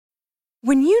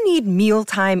When you need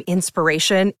mealtime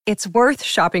inspiration, it's worth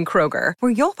shopping Kroger,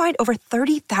 where you'll find over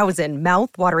 30,000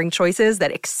 mouth-watering choices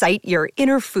that excite your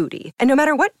inner foodie. And no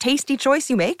matter what tasty choice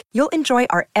you make, you'll enjoy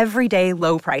our everyday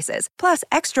low prices, plus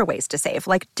extra ways to save,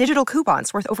 like digital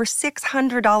coupons worth over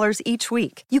 $600 each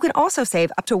week. You can also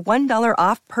save up to $1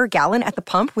 off per gallon at the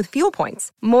pump with fuel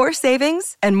points. More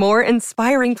savings and more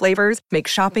inspiring flavors make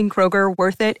shopping Kroger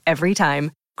worth it every time.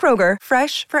 Kroger,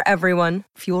 fresh for everyone.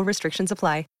 Fuel restrictions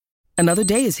apply. Another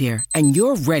day is here, and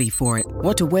you're ready for it.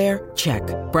 What to wear? Check.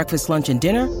 Breakfast, lunch, and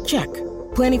dinner? Check.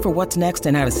 Planning for what's next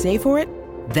and how to save for it?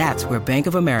 That's where Bank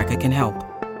of America can help.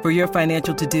 For your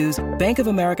financial to-dos, Bank of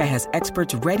America has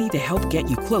experts ready to help get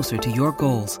you closer to your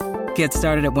goals. Get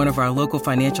started at one of our local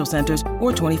financial centers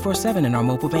or 24/7 in our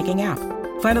mobile banking app.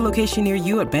 Find a location near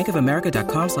you at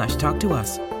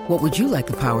bankofamerica.com/talktous. What would you like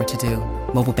the power to do?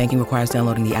 Mobile banking requires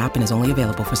downloading the app and is only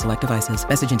available for select devices.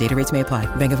 Message and data rates may apply.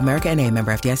 Bank of America N.A.,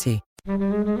 member FDIC.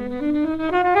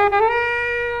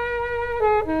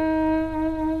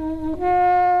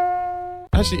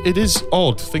 Actually, it is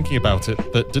odd thinking about it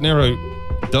that De Niro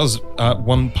does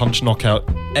one-punch knockout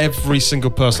every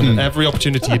single person and every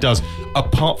opportunity he does,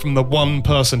 apart from the one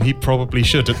person he probably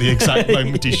should at the exact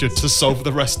moment he should to solve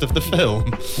the rest of the film.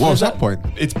 What was that point?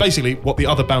 It's basically what the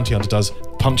other bounty hunter does,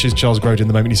 punches Charles Grodin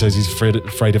the moment he says he's afraid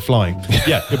of flying.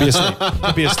 Yeah, he'll be asleep.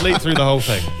 He'll be asleep through the whole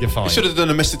thing. You're fine. You should have done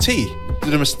a Mr. T.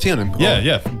 Did a Mr. T on him.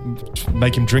 Yeah.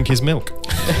 Make him drink his milk.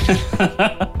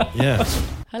 Yeah.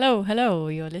 Hello,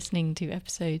 you're listening to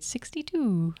episode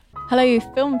 62. Hello,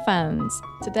 film fans.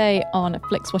 Today on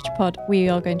Flix Watcher Pod, we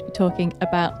are going to be talking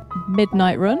about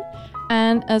Midnight Run.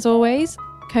 And as always,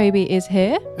 Kobe is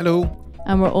here. Hello.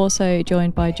 And we're also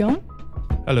joined by John.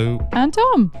 Hello. And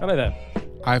Tom. Hello there.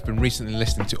 I've been recently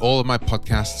listening to all of my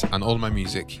podcasts and all of my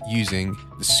music using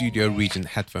the Studio Regent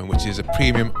headphone, which is a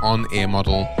premium on-ear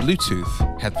model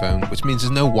Bluetooth headphone, which means there's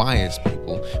no wires,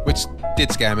 people, which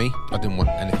did scare me. I didn't want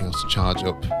anything else to charge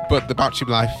up. But the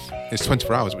battery life is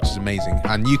 24 hours, which is amazing.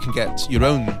 And you can get your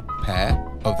own pair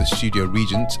of the Studio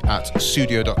Regent at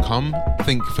studio.com.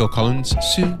 Think Phil Collins,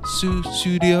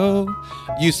 Studio.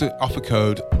 Use the offer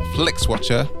code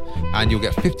FLIXWATCHER and you'll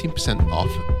get 15%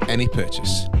 off any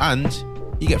purchase. And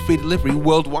you get free delivery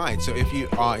worldwide. So if you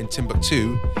are in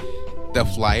Timbuktu, they'll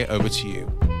fly it over to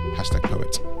you.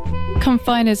 #poet. Come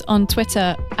find us on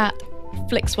Twitter at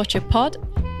FlixWatcherPod.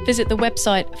 Visit the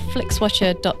website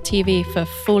flixwatcher.tv for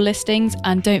full listings.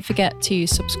 And don't forget to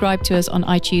subscribe to us on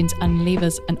iTunes and leave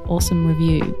us an awesome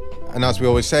review. And as we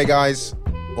always say, guys,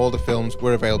 all the films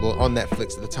were available on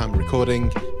Netflix at the time of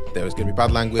recording. There was going to be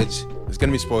bad language. There's going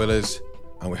to be spoilers.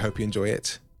 And we hope you enjoy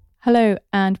it. Hello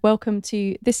and welcome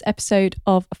to this episode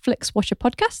of Flix Watcher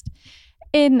Podcast.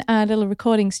 In our little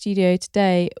recording studio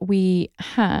today, we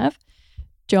have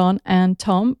John and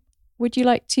Tom. Would you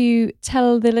like to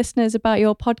tell the listeners about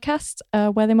your podcast,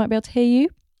 where they might be able to hear you?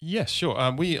 Yes,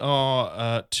 sure. We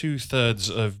are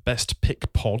 2/3 of Best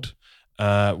Pick Pod,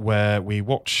 where we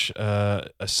watch,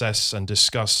 assess and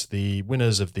discuss the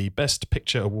winners of the Best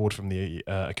Picture Award from the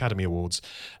Academy Awards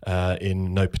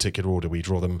in no particular order. We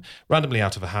draw them randomly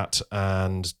out of a hat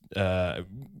and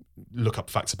look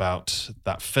up facts about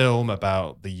that film,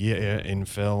 about the year in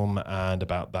film, and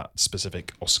about that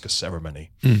specific Oscar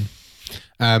ceremony.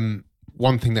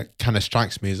 One thing that kind of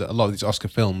strikes me is that a lot of these Oscar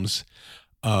films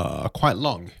are quite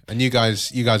long, and you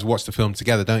guys watch the film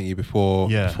together, don't you? Before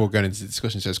going into the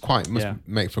discussion, so it's must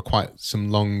make for quite some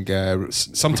long recording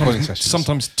sessions.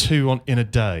 Sometimes two in a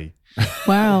day.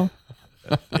 Wow.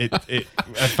 In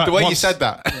fact, the way you said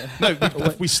that. No,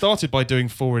 we started by doing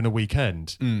 4 in a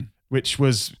weekend, which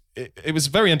was. It was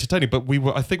very entertaining, but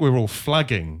I think we were all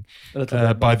flagging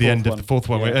by the end of the fourth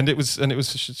one, and it was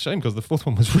a shame because the fourth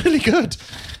one was really good.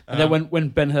 And then when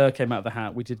Ben-Hur came out of the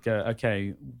hat, we did go,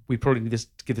 okay, we probably need to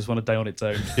give this one a day on its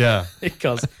own. Yeah,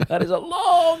 because that is a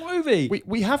long movie.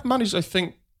 We have managed, I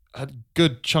think, a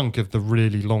good chunk of the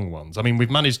really long ones. I mean,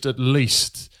 we've managed at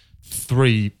least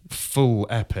 3 full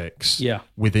epics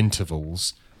with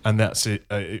intervals, and that's it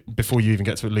before you even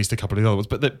get to at least a couple of the other ones.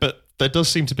 But there does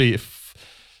seem to be.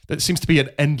 It seems to be an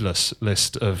endless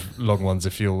list of long ones,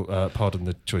 if you'll pardon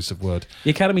the choice of word.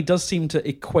 The Academy does seem to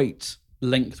equate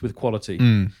length with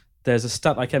quality. There's a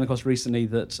stat I came across recently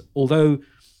that although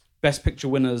Best Picture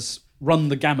winners run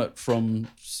the gamut from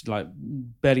like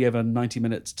barely over 90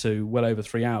 minutes to well over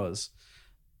 3 hours,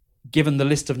 given the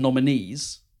list of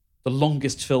nominees, the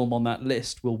longest film on that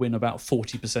list will win about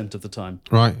 40% of the time.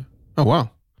 Right. Oh,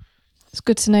 wow. It's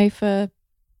good to know for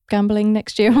gambling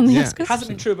next year on the Oscars. Hasn't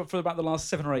been true, but for about the last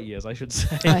 7 or 8 years, I should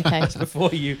say. Okay. That's before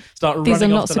you start These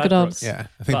running are off not the so good odds. Yeah,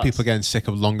 I think people are getting sick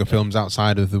of longer films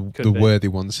outside of the worthy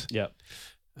ones. Yeah.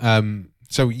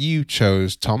 So you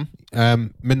chose, Tom,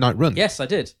 Midnight Run. Yes, I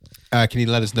did. Can you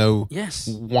let us know Yes.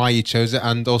 why you chose it,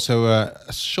 and also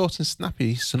a short and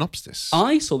snappy synopsis?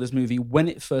 I saw this movie when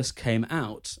it first came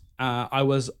out. I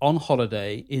was on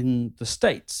holiday in the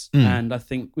States, and I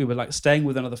think we were like staying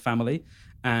with another family,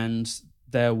 and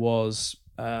there was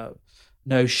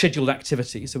no scheduled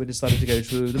activity, so we decided to go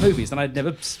to the movies. And I'd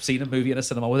never seen a movie in a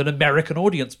cinema with an American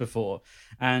audience before,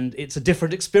 and it's a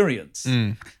different experience.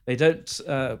 They don't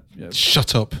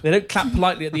Shut up. They don't clap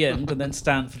politely at the end and then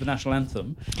stand for the national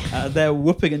anthem. They're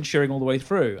whooping and cheering all the way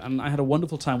through. And I had a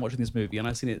wonderful time watching this movie, and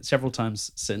I've seen it several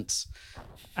times since.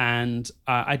 And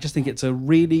I just think it's a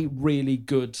really, really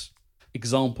good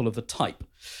example of the type.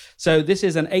 So this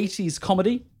is an 80s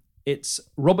comedy. It's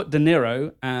Robert De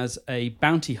Niro as a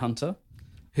bounty hunter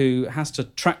who has to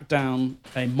track down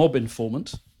a mob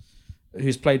informant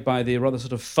who's played by the rather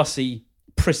sort of fussy,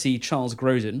 prissy Charles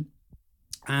Grodin.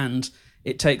 And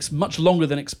it takes much longer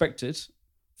than expected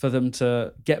for them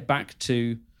to get back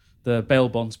to the bail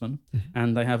bondsman.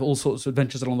 And they have all sorts of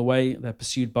adventures along the way. They're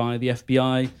pursued by the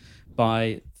FBI,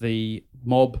 by the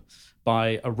mob,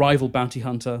 by a rival bounty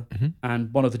hunter.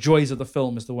 And one of the joys of the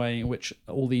film is the way in which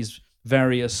all these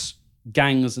various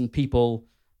gangs and people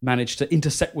manage to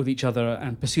intersect with each other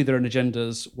and pursue their own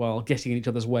agendas while getting in each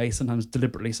other's way, sometimes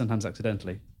deliberately, sometimes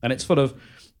accidentally. And it's full of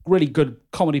really good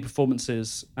comedy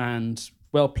performances and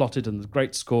well plotted and a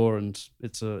great score, and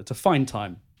it's a fine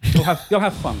time. You'll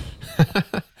have fun.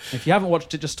 If you haven't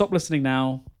watched it, just stop listening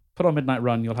now. Put on Midnight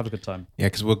Run. You'll have a good time. Yeah,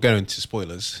 because we'll go into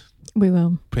spoilers We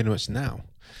will. pretty much now.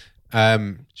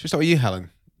 Should we start with you, Helen?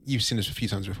 You've seen this a few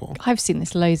times before. I've seen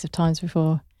this loads of times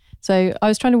before. So I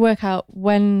was trying to work out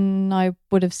when I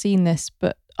would have seen this,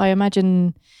 but I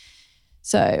imagine,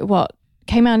 so what,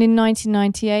 came out in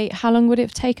 1998. How long would it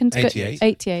have taken to 88.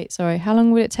 88, sorry. How long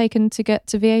would it taken to get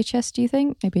to VHS, do you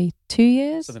think? Maybe 2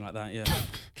 years? Something like that, yeah.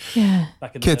 Yeah.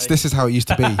 Back in the Kids, day. this is how it used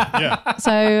to be. Yeah.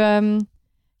 So,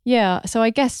 so I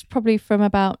guess probably from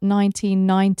about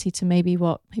 1990 to maybe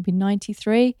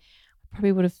 93, I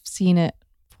probably would have seen it,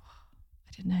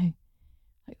 I don't know,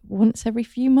 like once every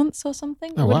few months or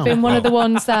something. Oh, It would wow. have been one of the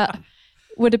ones that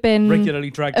would have been regularly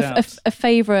dragged out. a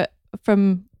favourite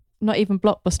from not even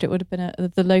Blockbuster. It would have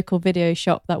been the local video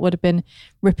shop that would have been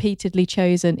repeatedly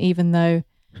chosen, even though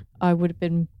I would have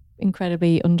been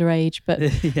incredibly underage. But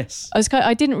Yes.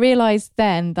 I didn't realise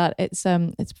then that it's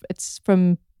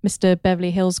from Mr.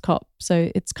 Beverly Hills Cop, so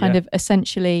it's kind of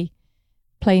essentially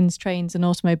planes, trains, and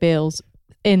automobiles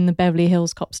in the Beverly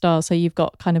Hills Cop style. So you've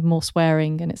got kind of more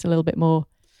swearing, and it's a little bit more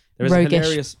There is a roguish.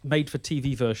 hilarious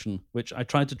made-for-TV version, which I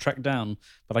tried to track down,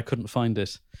 but I couldn't find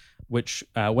it, which,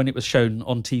 when it was shown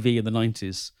on TV in the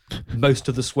 90s, most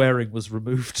of the swearing was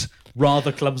removed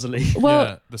rather clumsily. Well,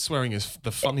 Yeah, the swearing is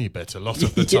the funny bit a lot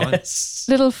of the time. Yes.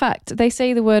 little fact, they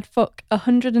say the word fuck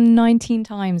 119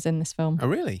 times in this film. Oh,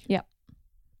 really? Yeah.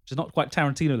 Which is not quite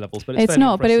Tarantino levels, but it's It's fairly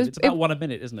not, but impressive. It's it about one a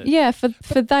minute, isn't it? Yeah,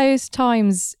 for those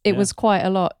times, it Yeah. was quite a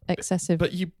lot excessive.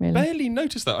 But you really. barely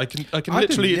notice that. I can I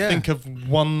literally didn't, yeah. think of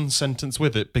one sentence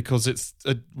with it because it's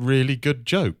a really good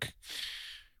joke.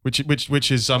 Which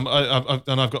is I've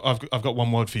got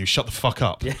one word for you. Shut the fuck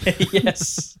up.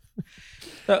 Yes.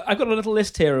 So I've got a little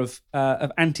list here of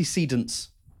antecedents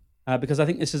because I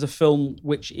think this is a film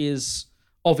which is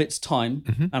of its time,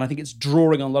 and I think it's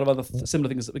drawing on a lot of other similar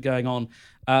things that were going on.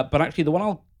 But actually, the one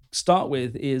I'll start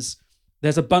with is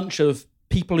there's a bunch of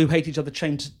people who hate each other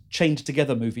chained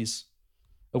together movies,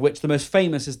 of which the most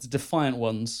famous is the Defiant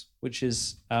Ones, which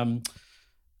is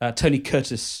Tony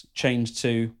Curtis chained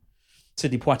to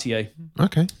Sidney Poitier.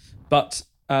 Okay. But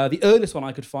the earliest one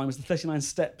I could find was the 39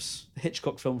 Steps, the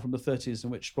Hitchcock film from the 30s,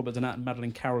 in which Robert Donat and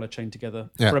Madeleine Carroll are chained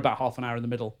together for about half an hour in the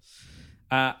middle.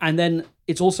 And then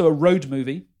it's also a road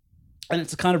movie, and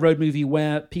it's a kind of road movie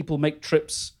where people make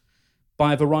trips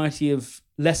by a variety of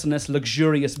less and less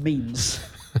luxurious means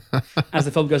as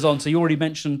the film goes on. So you already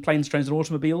mentioned Planes, Trains, and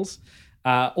Automobiles.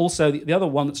 Also, the other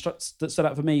one that stood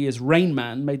out for me is Rain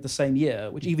Man, made the same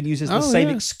year, which even uses the same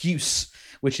excuse,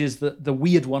 which is that the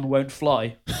weird one won't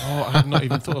fly. Oh, I had not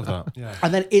even thought of that. Yeah.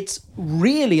 And then it's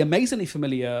really amazingly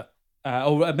familiar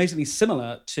or amazingly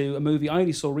similar to a movie I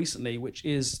only saw recently, which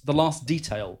is The Last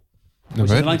Detail, which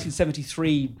is a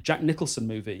 1973 Jack Nicholson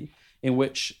movie in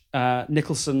which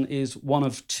Nicholson is one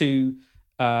of two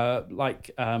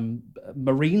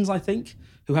Marines, I think,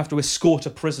 who have to escort a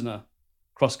prisoner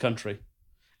cross country.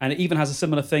 And it even has a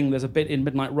similar thing. There's a bit in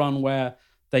Midnight Run where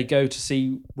they go to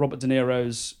see Robert De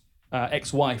Niro's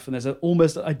ex-wife, and there's an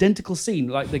almost identical scene.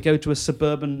 Like they go to a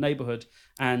suburban neighborhood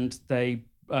and they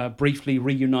briefly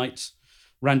reunite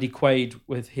Randy Quaid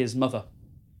with his mother.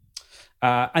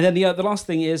 And then the last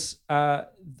thing is, I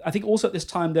think also at this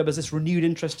time there was this renewed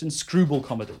interest in screwball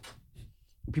comedy.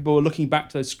 People were looking back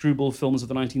to those screwball films of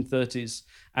the 1930s,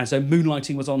 and so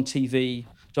Moonlighting was on TV.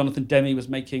 Jonathan Demme was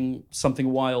making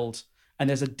Something Wild, and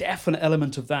there's a definite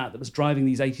element of that was driving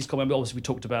these 80s comedy. Obviously, we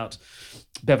talked about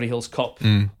Beverly Hills Cop,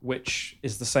 which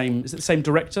is the same. Is it the same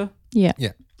director? Yeah.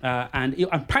 And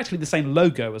practically the same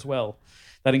logo as well.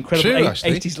 That incredible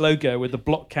 80s logo with the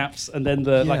block caps and then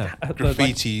the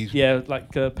graffiti.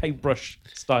 Paintbrush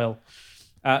style.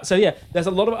 There's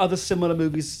a lot of other similar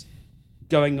movies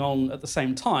going on at the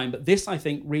same time, but this, I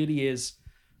think, really is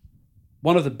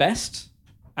one of the best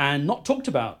and not talked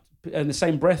about in the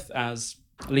same breath as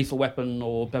Lethal Weapon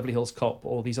or Beverly Hills Cop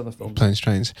or these other films. Planes,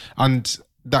 Trains. And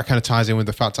that kind of ties in with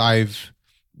the fact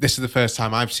this is the first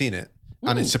time I've seen it.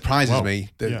 And it surprises me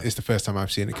that it's the first time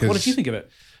I've seen it. What did you think of it?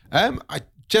 I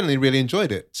generally really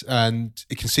enjoyed it. And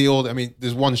you can see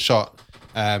there's one shot,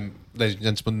 ladies and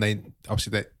gentlemen,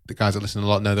 the guys that listen a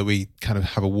lot know that we kind of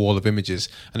have a wall of images.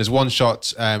 And there's one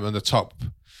shot on the top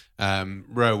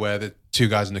row where the two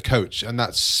guys in the coach, and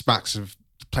that smacks of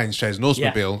Planes, Trains and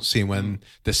Automobile scene when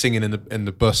they're singing in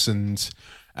the bus, and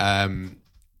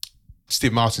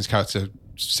Steve Martin's character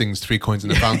sings 3 Coins in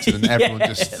the Fountain, and everyone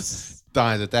just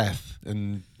dies a death,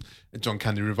 and John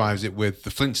Candy revives it with the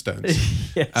Flintstones.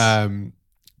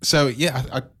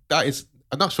 That is.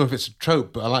 I'm not sure if it's a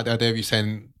trope, but I like the idea of you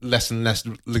saying less and less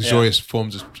luxurious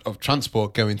forms of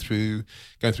transport going through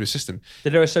a system.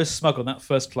 De Niro is so smug on that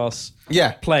first class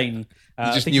plane.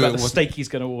 You just knew about the steak he's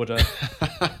going to order.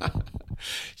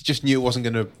 You just knew it wasn't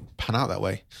going to pan out that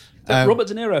way. Robert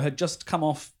De Niro had just come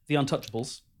off The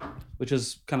Untouchables, which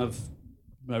is kind of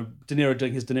De Niro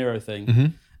doing his De Niro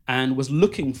thing, and was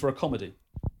looking for a comedy.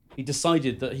 He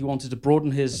decided that he wanted to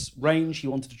broaden his range. He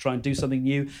wanted to try and do something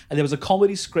new. And there was a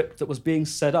comedy script that was being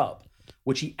set up,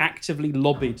 which he actively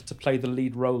lobbied to play the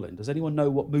lead role in. Does anyone know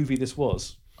what movie this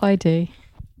was? I do.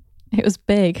 It was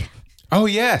Big. Oh,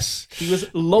 yes. He was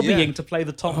lobbying to play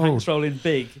the Tom Hanks role in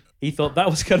Big. He thought that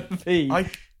was going to be... I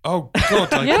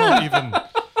can't even...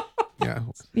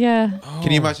 Yeah. Oh.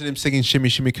 Can you imagine him singing "Shimmy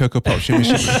Shimmy Cocoa Pop"? Shimmy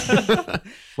Shimmy.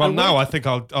 Well, now I think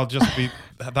I'll just be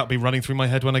running through my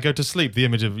head when I go to sleep. The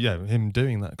image of him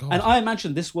doing that. God. And I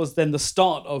imagine this was then the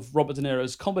start of Robert De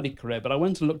Niro's comedy career. But I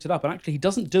went and looked it up, and actually he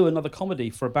doesn't do another comedy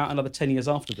for about another 10 years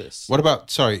after this. What about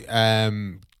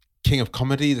King of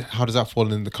Comedy? How does that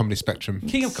fall in the comedy spectrum?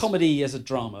 King of Comedy is a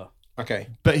drama. Okay,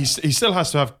 but he still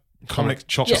has to have comic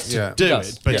chops to do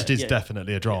it, but it is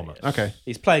definitely a drama. Okay,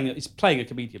 he's playing a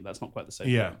comedian. That's not quite the same.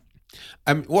 Yeah.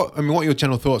 What are your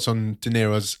general thoughts on De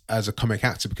Niro as a comic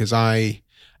actor? Because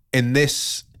in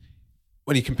this,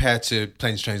 when you compare to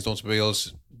Planes, Trains, and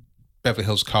Automobiles, Beverly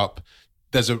Hills Cop,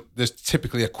 there's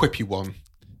typically a quippy one,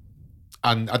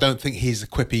 and I don't think he's a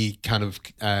quippy kind of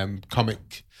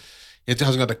comic. It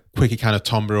hasn't got the quickie kind of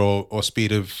timbre or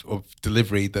speed of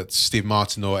delivery that Steve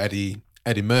Martin or Eddie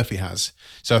Murphy has.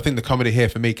 So I think the comedy here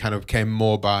for me kind of came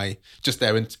more by just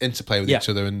their interplay with each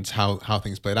other and how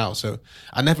things played out. So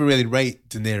I never really rate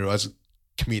De Niro as a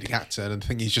comedic actor, and I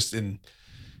think he's just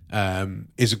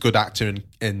is a good actor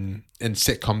in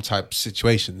sitcom type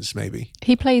situations. Maybe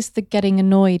he plays the getting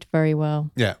annoyed very well.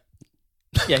 Yeah,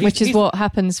 which is what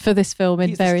happens for this film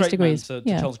in various degrees. To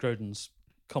Charles Grodin's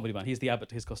comedy man. He's the Abbott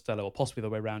to his Costello, or possibly the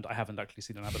way around. I haven't actually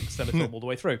seen an Abbott and Costello film all the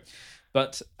way through,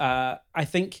 but I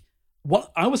think.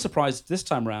 What I was surprised this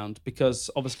time round,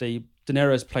 because obviously De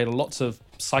Niro's played lots of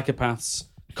psychopaths,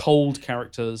 cold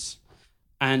characters,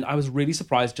 and I was really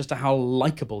surprised just at how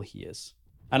likable he is.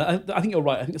 And I think you're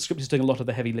right. I think the script is doing a lot of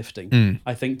the heavy lifting.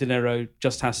 I think De Niro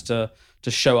just has to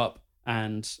show up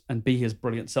and be his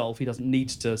brilliant self. He doesn't need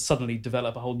to suddenly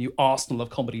develop a whole new arsenal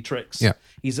of comedy tricks. Yeah.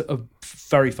 He's a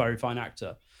very, very fine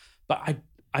actor. But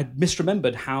I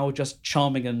misremembered how just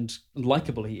charming and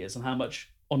likable he is, and how much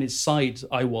on his side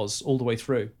I was all the way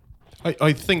through.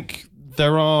 I think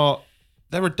there are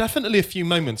definitely a few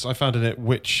moments I found in it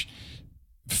which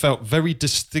felt very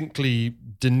distinctly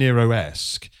De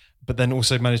Niro-esque, but then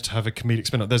also managed to have a comedic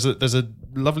spin-off. There's a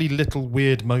lovely little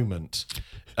weird moment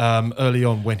early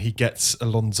on when he gets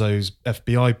Alonzo's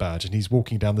FBI badge and he's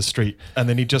walking down the street, and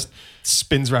then he just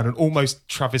spins around and almost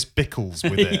Travis Bickles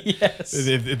with it. Yes.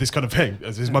 This kind of, hey,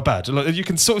 this is my badge. You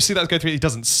can sort of see that go through. He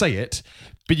doesn't say it,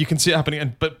 but you can see it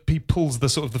happening. But he pulls the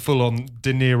sort of the full-on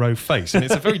De Niro face, and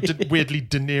it's a very weirdly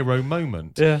De Niro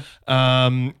moment. Yeah.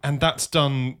 And that's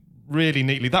done really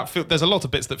neatly. There's a lot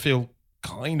of bits that feel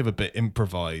kind of a bit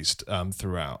improvised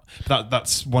throughout.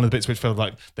 That's one of the bits which felt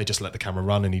like they just let the camera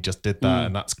run and he just did that,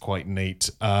 and that's quite neat.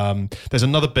 There's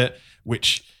another bit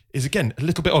which is, again, a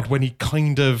little bit odd when he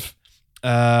kind of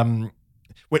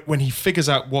when he figures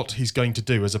out what he's going to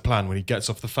do as a plan when he gets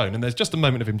off the phone, and there's just a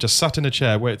moment of him just sat in a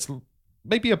chair where it's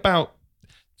maybe about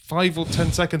 5 or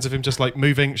 10 seconds of him just like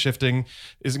moving, shifting,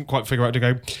 isn't quite figuring out to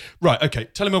go, right, okay,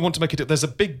 tell him I want to make it. There's a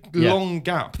big long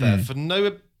gap there for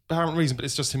no apparent reason, but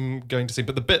it's just him going to see.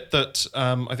 But the bit that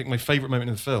I think my favourite moment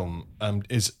in the film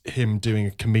is him doing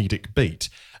a comedic beat,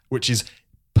 which is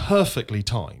perfectly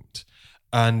timed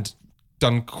and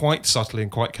done quite subtly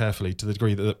and quite carefully, to the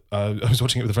degree that I was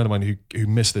watching it with a friend of mine who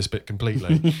missed this bit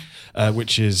completely,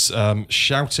 which is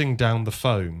shouting down the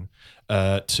phone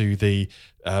to the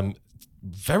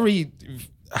very...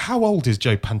 How old is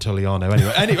Joe Pantoliano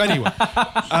anyway?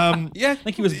 I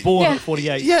think he was born at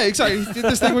 48. Yeah, exactly.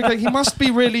 This thing where he must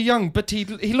be really young, but he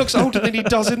looks older than he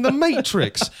does in The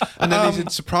Matrix. And then he's in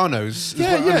Sopranos.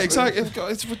 Yeah, exactly.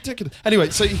 It's ridiculous.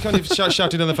 Anyway, so he kind of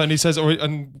shouting on the phone. He says,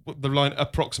 and the line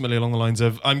approximately along the lines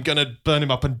of, "I'm going to burn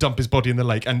him up and dump his body in the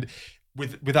lake." And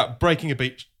without breaking a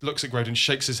beat, looks at Grodin,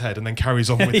 shakes his head, and then carries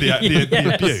on with the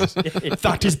abuse.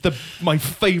 That is my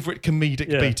favourite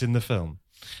comedic beat in the film.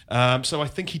 So I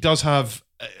think he does have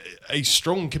a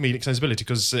strong comedic sensibility,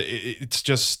 because it's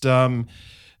just a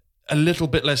little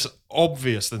bit less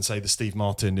obvious than, say, the Steve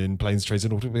Martin in Planes, Trains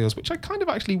and Automobiles, which I kind of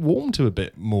actually warm to a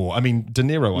bit more. I mean, De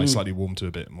Niro I slightly warm to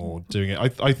a bit more doing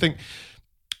it. I think...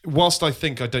 Whilst I don't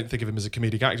think of him as a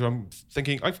comedic actor, I'm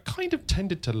thinking I've kind of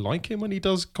tended to like him when he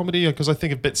does comedy, because I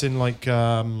think of bits in like...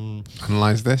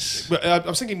 Analyze This? I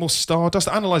was thinking more Stardust.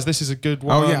 Analyze This is a good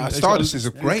one. Oh yeah, Stardust is a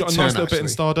great got a turn, nice little actually. bit in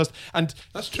Stardust. And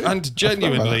That's true. And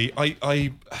genuinely,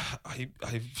 I'm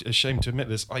ashamed to admit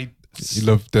this, You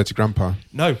love Dirty Grandpa?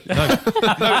 No,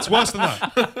 it's worse than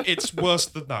that. It's worse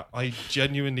than that. I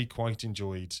genuinely quite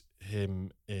enjoyed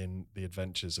him in The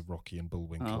Adventures of Rocky and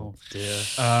Bullwinkle. Oh dear.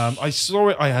 I saw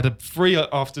it. I had a free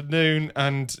afternoon,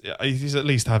 and he's at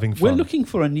least having fun. We're looking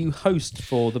for a new host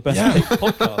for the Best Pick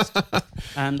podcast,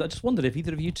 and I just wondered if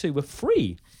either of you two were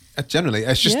free. Generally,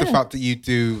 it's just the fact that you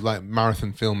do like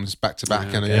marathon films back to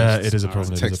back, and it is a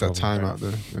problem. It takes that time out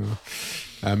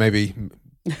there. Maybe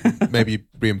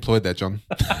re-employed there, John.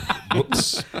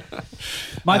 Whoops.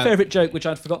 My favourite joke, which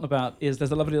I'd forgotten about, is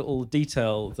there's a lovely little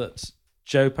detail that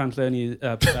Joey Pants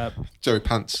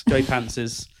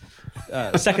is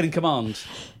second in command.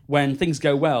 When things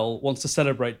go well, wants to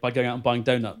celebrate by going out and buying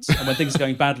donuts, and when things are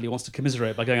going badly, wants to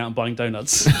commiserate by going out and buying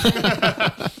donuts.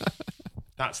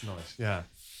 That's nice. Yeah.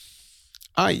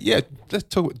 Let's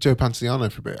talk about Joe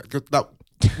Pantoliano for a bit. That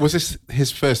was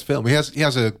his first film. He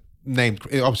has a name.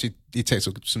 Obviously, he takes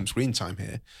up some screen time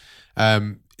here.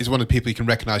 He's one of the people you can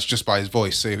recognise just by his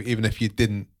voice. So even if you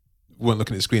weren't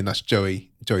looking at the screen, that's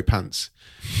Joey Pants.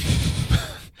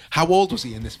 How old was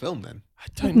he in this film then? I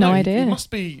don't know. No idea. He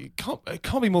must be. It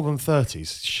can't be more than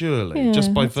 30s, surely.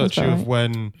 Just by virtue of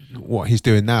what he's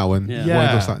doing now and what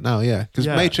he looks like now. Yeah, because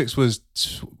Matrix was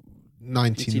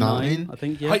 99, I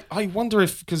think. Yeah. I wonder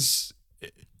if he's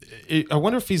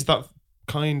that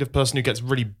kind of person who gets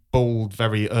really bald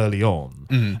very early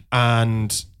on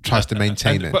and tries to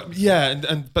maintain it. But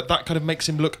but that kind of makes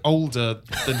him look older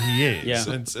than he is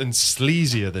and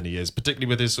sleazier than he is, particularly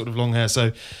with his sort of long hair.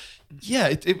 So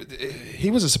yeah, he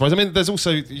was a surprise. I mean, there's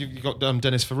also you've got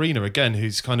Dennis Farina again,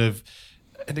 who's kind of.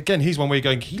 And again, he's one where you're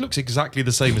going, he looks exactly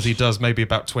the same as he does maybe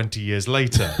about 20 years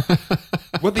later.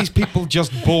 Were these people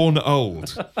just born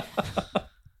old?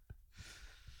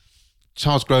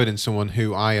 Charles Grodin, someone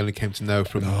who I only came to know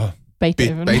from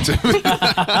Beethoven.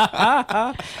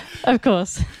 Of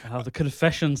course. Oh, the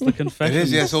confessions. It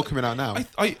is, it's all coming out now.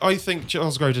 I think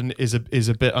Charles Grodin is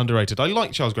a bit underrated. I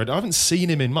like Charles Grodin. I haven't seen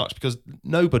him in much because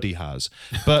nobody has.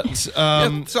 But so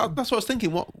that's what I was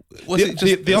thinking. What was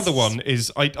the other one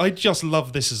is I just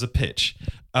love this as a pitch.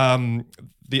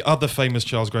 The other famous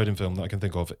Charles Grodin film that I can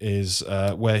think of is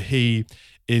where he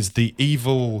is the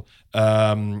evil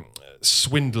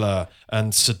swindler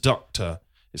and seductor.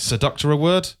 Is seductor a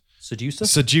word?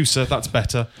 Seducer, that's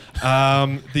better.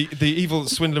 The evil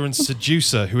swindler and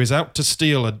seducer who is out to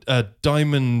steal a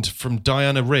diamond from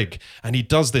Diana Rigg, and he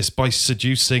does this by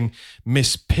seducing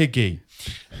Miss Piggy.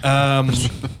 In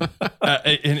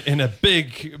a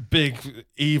big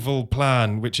evil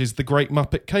plan, which is the Great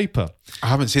Muppet Caper. I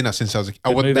haven't seen that since I was. I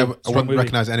wouldn't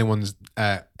recognise anyone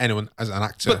as an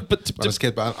actor when I was a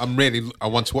kid, but I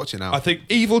want to watch it now. I think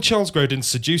evil Charles Grodin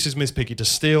seduces Miss Piggy to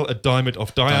steal a diamond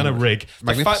off Diana Rigg.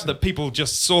 The fact that people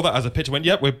just saw that as a pitch and went,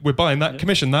 "Yep, we're buying that,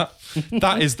 commission that."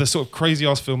 That is the sort of crazy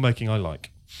ass filmmaking I like.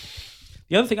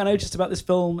 The other thing I noticed about this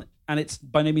film, and it's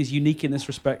by no means unique in this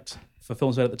respect for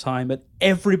films made at the time, but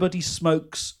everybody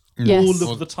smokes Yes.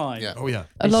 all of the time. Yeah. Oh yeah.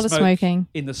 A lot of smoke smoking.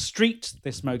 in the street,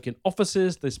 they smoke in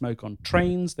offices, they smoke on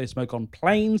trains, they smoke on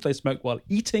planes, they smoke while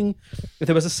eating. If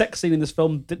there was a sex scene in this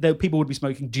film, people would be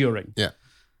smoking during. Yeah.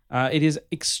 It is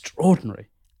extraordinary.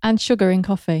 And sugar in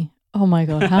coffee. Oh my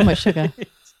God, how much sugar?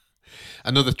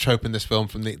 Another trope in this film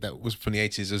that was from the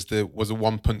 80s was a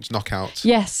one-punch knockout.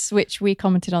 Yes, which we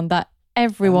commented on, that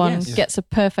everyone yes. gets a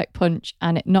perfect punch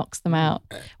and it knocks them out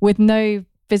with no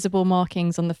visible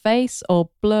markings on the face or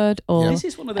blood or This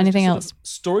is one of those anything sort else. of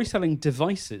storytelling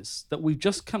devices that we've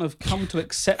just kind of come to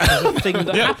accept as a thing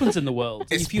that happens in the world.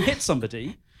 If you hit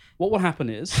somebody, what will happen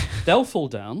is they'll fall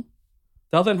down,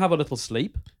 they'll then have a little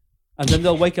sleep, and then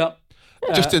they'll wake up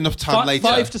Just enough time later.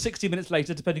 5 to 60 minutes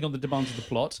later, depending on the demands of the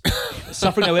plot,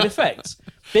 suffering no ill effects.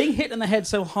 Being hit in the head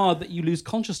so hard that you lose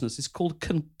consciousness is called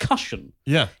concussion.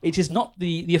 Yeah. It is not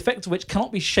the effect of which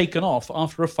cannot be shaken off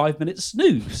after a 5-minute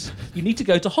snooze. You need to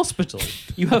go to hospital.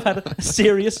 You have had a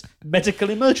serious medical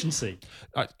emergency.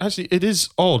 Actually, it is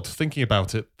odd thinking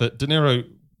about it that De Niro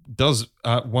does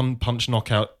one punch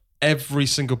knockout every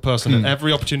single person at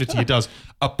every opportunity he does,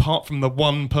 apart from the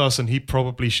one person he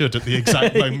probably should at the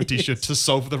exact moment he should to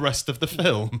solve the rest of the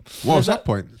film. What was that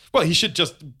point? Well, he should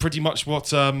just pretty much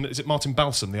what is it Martin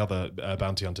Balsam, the other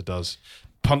bounty hunter, does.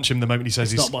 Punch him the moment he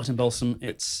says It's he's... not Martin Balsam.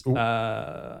 It's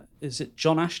is it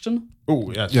John Ashton?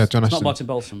 Oh, yes. Yeah, John It's Ashton. not Martin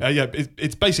Balsam. Yeah,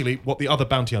 it's basically what the other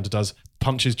bounty hunter does.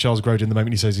 Punches Charles Grodin the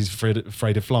moment he says he's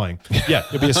afraid of flying. Yeah,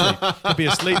 he'll be asleep. He'll be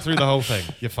asleep through the whole thing.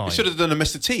 You're fine. You should have done a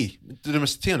Mr. T. Did a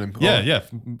Mr. T on him. Yeah.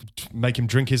 Make him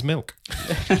drink his milk.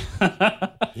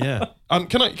 Yeah.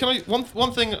 Can I?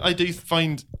 One thing I do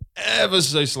find ever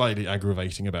so slightly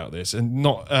aggravating about this, and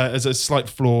not as a slight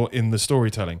flaw in the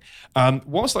storytelling.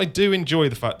 Whilst I do enjoy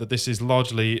the fact that this is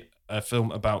largely a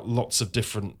film about lots of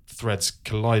different threads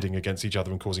colliding against each other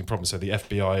and causing problems. So the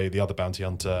FBI, the other bounty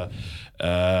hunter,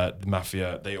 the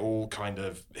mafia, they all kind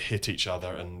of hit each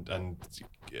other and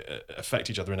affect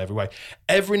each other in every way.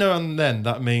 Every now and then,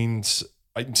 that means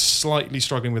I'm slightly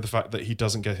struggling with the fact that he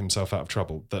doesn't get himself out of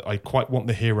trouble. That I quite want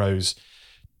the heroes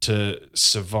to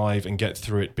survive and get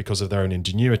through it because of their own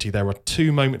ingenuity. There are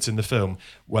 2 moments in the film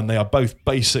when they are both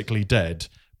basically dead,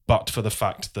 but for the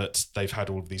fact that they've had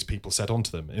all of these people set onto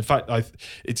them. In fact,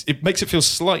 it makes it feel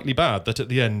slightly bad that at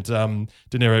the end,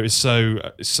 De Niro is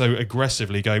so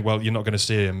aggressively going, well, you're not going to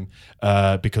see him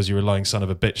because you're a lying son of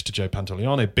a bitch to Joe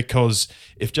Pantoliano, because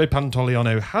if Joe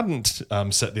Pantoliano hadn't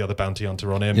set the other bounty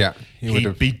hunter on him,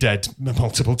 he'd be dead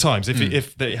multiple times.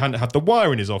 If they hadn't had the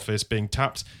wire in his office being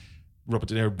tapped, Robert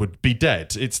De Niro would be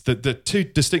dead. It's the 2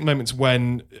 distinct moments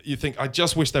when you think, I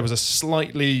just wish there was a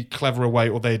slightly cleverer way,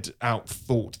 or they'd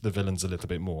outthought the villains a little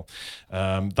bit more.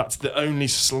 That's the only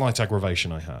slight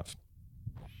aggravation I have.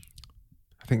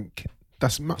 I think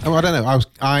that's... I don't know.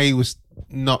 I was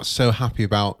not so happy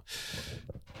about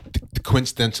the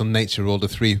coincidental nature of all the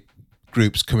 3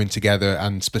 groups coming together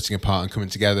and splitting apart and coming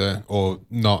together, or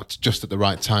not just at the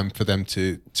right time for them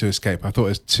to escape. I thought it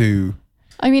was too...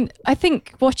 I mean, I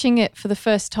think watching it for the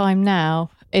first time now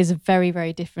is a very,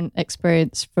 very different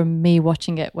experience from me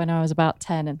watching it when I was about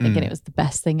 10 and thinking it was the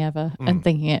best thing ever and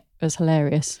thinking it was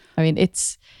hilarious. I mean,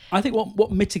 I think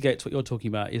what mitigates what you're talking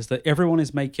about is that everyone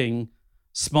is making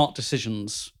smart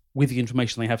decisions with the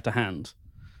information they have to hand.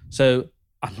 So,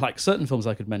 unlike certain films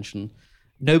I could mention,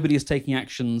 nobody is taking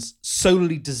actions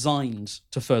solely designed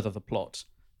to further the plot.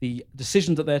 The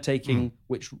decisions that they're taking,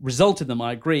 which result in them,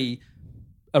 I agree,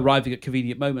 arriving at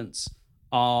convenient moments,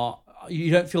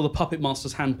 you don't feel the puppet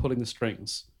master's hand pulling the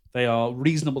strings. They are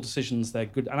reasonable decisions. They're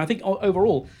good. And I think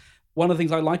overall, one of the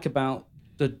things I like about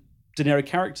the De Niro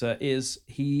character is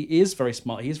he is very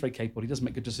smart. He is very capable. He does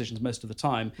make good decisions most of the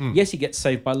time. Yes, he gets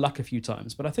saved by luck a few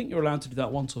times, but I think you're allowed to do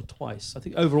that once or twice. I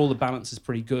think overall the balance is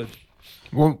pretty good.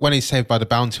 When he's saved by the other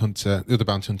bounty hunter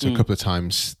a couple of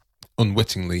times,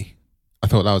 unwittingly, I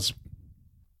thought that was...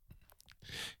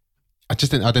 I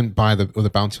didn't buy the other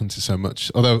bounty hunter so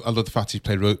much. Although I love the fact he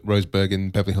played Roseburg in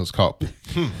Beverly Hills Cop.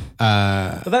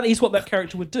 But that is what that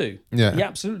character would do. Yeah. He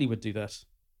absolutely would do that.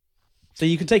 So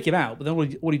you can take him out, but then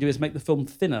all you do is make the film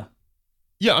thinner.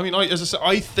 Yeah, I mean, as I said,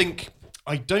 I think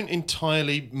I don't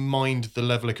entirely mind the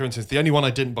level of coincidence. The only one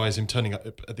I didn't buy is him turning up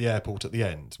at the airport at the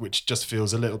end, which just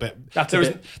feels a little bit...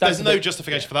 There's no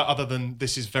justification for that other than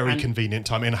this is very convenient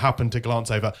timing and happened to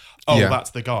glance over, that's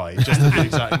the guy, just at the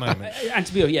exact moment. And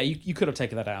to be honest, you could have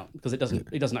taken that out because it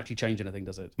doesn't actually change anything,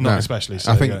 does it? Not especially.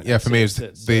 So, I think, for me, it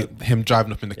was him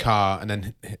driving up in the car and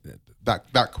then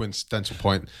that coincidental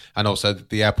point, and also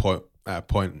the airport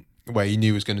point where he knew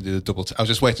he was going to do the double I was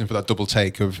just waiting for that double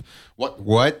take of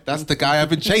what? That's the guy I've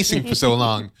been chasing for so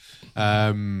long.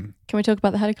 can we talk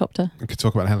about the helicopter? We could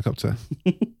talk about the helicopter.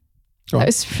 Go on. That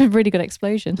was a really good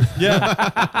explosion.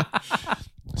 Yeah.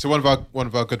 So one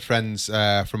of our good friends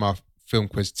from our film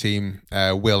quiz team,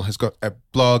 Will, has got a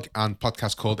blog and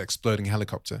podcast called Exploding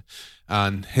Helicopter,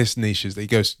 and his niche is that he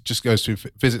goes to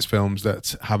visits films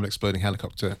that have an exploding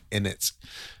helicopter in it,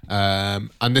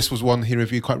 and this was one he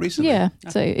reviewed quite recently. Yeah.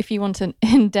 So if you want an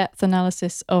in-depth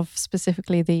analysis of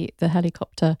specifically the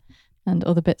helicopter and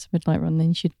other bits of Midnight Run, then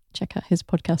you should check out his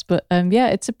podcast. But yeah,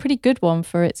 it's a pretty good one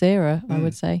for its era, I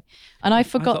would say. And I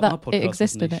forgot thought that our it podcast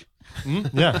existed. was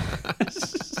niche. Yeah.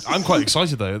 I'm quite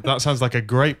excited though. That sounds like a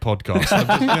great podcast. I'm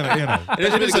just, you know. It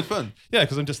is really good fun. Yeah,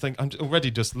 because I'm already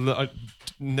just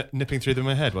nipping through them in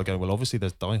my head. We're going, well, obviously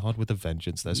there's Die Hard with a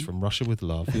Vengeance. There's From Russia with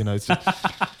Love. You know, it's just,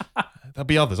 there'll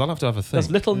be others. I'll have to have a thing. Does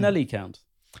Little Nelly count?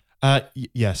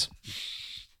 Yes.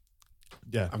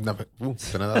 Yeah. I've never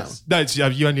don't know that. No, it's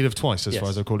you only live twice, as Yes. far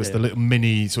as I call it. It's Yeah. the little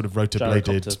mini sort of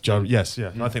rotor-bladed. Gyrocopter. Yes,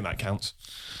 yeah. I think that counts.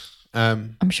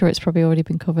 I'm sure it's probably already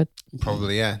been covered.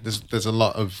 Probably, yeah. There's a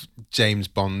lot of James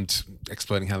Bond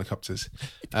exploding helicopters.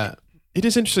 It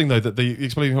is interesting though that the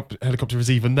exploding helicopter is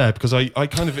even there, because I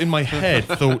kind of in my head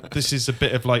thought this is a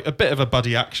bit of a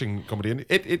buddy action comedy, and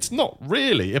it's not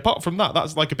really. Apart from that,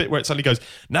 that's like a bit where it suddenly goes,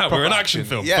 now we're an action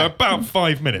film yeah. for about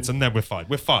 5 minutes, and then we're fine.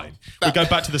 We go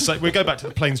back to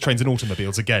the planes, trains, and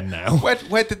automobiles again now.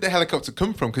 Where did the helicopter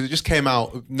come from? Because it just came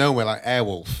out of nowhere like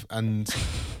Airwolf, and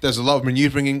there's a lot of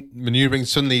maneuvering.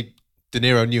 Suddenly, De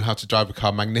Niro knew how to drive a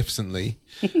car magnificently.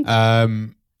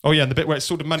 Oh yeah, and the bit where it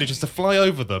sort of manages to fly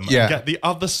over them Yeah. and get the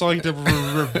other side of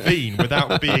a ravine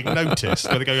without being noticed.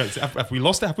 Where they go, have we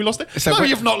lost it? Have we lost it? like No,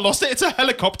 you've not lost it. It's a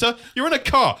helicopter. You're in a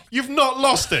car. You've not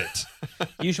lost it.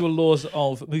 Usual laws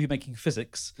of movie making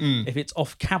physics. If it's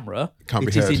off camera, Can't be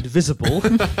it is heard. invisible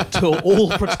to all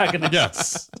protagonists.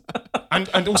 Yes.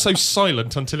 And also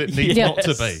silent until it needs Yes. not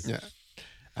to be.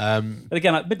 Yeah. But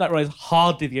again, like, Midnight Run is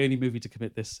hardly the only movie to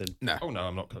commit this sin. No. Oh no,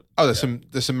 I'm not. Oh,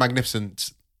 there's some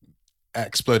magnificent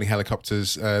exploding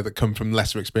helicopters that come from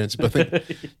lesser experiences. But I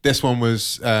think this one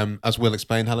was, as Will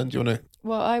explained. Helen, do you want to?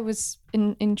 Well, I was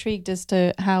intrigued as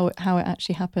to how it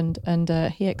actually happened, and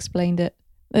he explained it.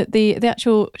 The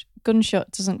actual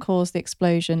gunshot doesn't cause the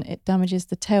explosion; it damages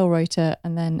the tail rotor,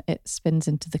 and then it spins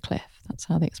into the cliff. That's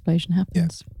how the explosion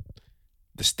happens.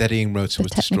 The steadying rotor The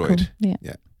was technical- destroyed.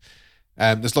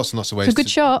 Yeah. There's lots and lots of ways. It's a good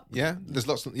shot. Yeah, there's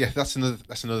lots. That's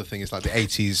another thing. It's like the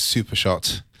 80s super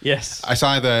shot. Yes. It's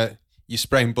either you're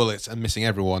spraying bullets and missing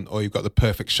everyone, or you've got the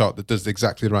perfect shot that does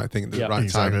exactly the right thing at the Yeah. right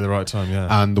Exactly time, the right time.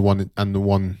 Yeah. and the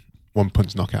one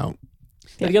punch knockout.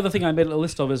 Yeah, the other thing I made a little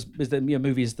list of is the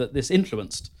movies that this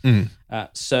influenced.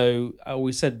 So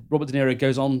we said Robert De Niro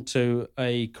goes on to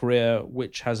a career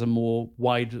which has a more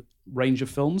wide range of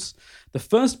films. The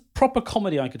first proper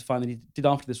comedy I could find that he did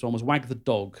after this one was Wag the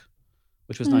Dog,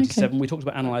 which was 97. We talked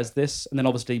about Analyze This, and then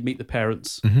obviously Meet the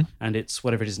Parents, and it's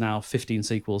whatever it is now, 15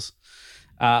 sequels.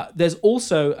 There's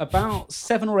also about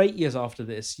 7 or 8 years after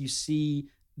this, you see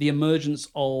the emergence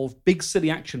of big silly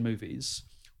action movies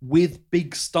with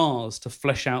big stars to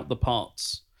flesh out the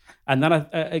parts. And that,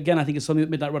 again, I think is something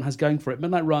that Midnight Run has going for it.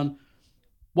 Midnight Run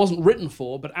wasn't written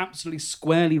for, but absolutely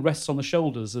squarely rests on the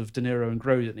shoulders of De Niro and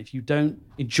Grodin. If you don't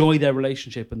enjoy their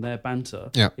relationship and their banter,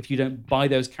 if you don't buy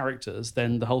those characters,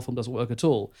 then the whole film doesn't work at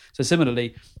all. So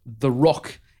similarly, The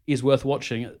Rock is worth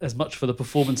watching as much for the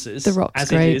performances The Rock's as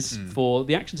great. it is for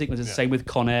the action sequences. Same with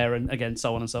Con Air, and again,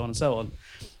 so on and so on and so on.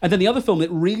 And then the other film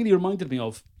that really reminded me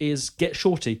of is Get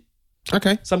Shorty.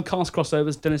 Okay. Some cast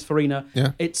crossovers, Dennis Farina.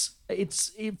 Yeah. It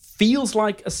feels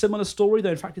like a similar story, though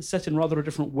in fact it's set in rather a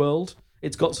different world.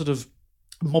 It's got sort of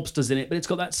mobsters in it, but it's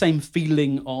got that same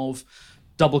feeling of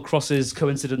double crosses,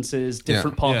 coincidences,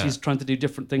 different parties trying to do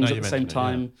different things No, at the you same mentioned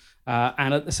time,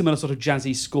 and a similar sort of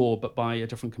jazzy score, but by a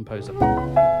different composer.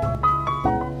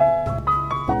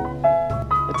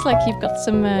 Looks like you've got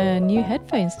some new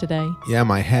headphones today. Yeah,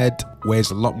 my head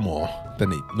weighs a lot more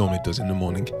than it normally does in the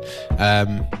morning.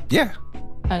 Yeah.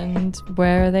 And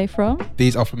where are they from?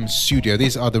 These are from Studio.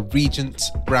 These are the Regent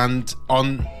brand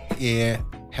on-ear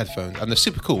headphones, and they're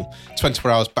super cool. 24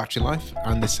 hours battery life,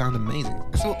 and they sound amazing.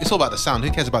 It's all about the sound.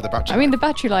 Who cares about the battery? I mean, the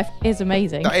battery life is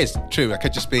amazing. That is true. I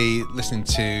could just be listening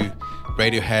to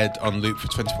Radiohead on loop for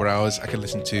 24 hours. I could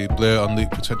listen to Blur on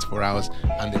loop for 24 hours,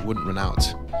 and it wouldn't run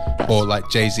out. Or like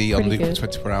Jay-Z on pretty loop good. for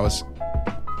 24 hours.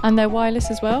 And they're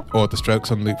wireless as well, Or The Strokes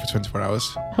on loop for 24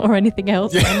 hours. or anything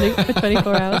else on loop for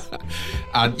 24 hours.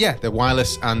 And yeah, they're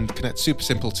wireless and connect super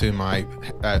simple to my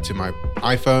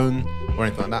iPhone or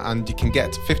anything like that. And you can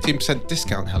get 15%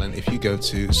 discount, Helen, if you go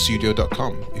to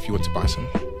studio.com if you want to buy some.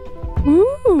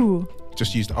 Ooh.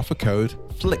 Just use the offer code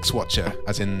FlixWatcher,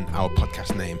 as in our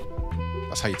podcast name.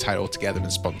 That's how you tie it all together in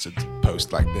a sponsored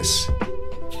post like this.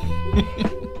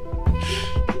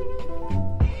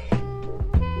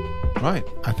 Right.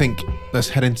 I think let's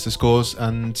head into the scores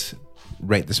and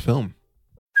rate this film.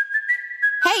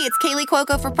 Hey, it's Kaylee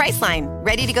Cuoco for Priceline.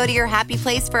 Ready to go to your happy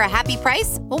place for a happy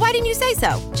price? Well, why didn't you say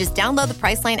so? Just download the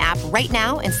Priceline app right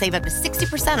now and save up to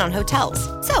 60% on hotels.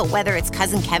 So whether it's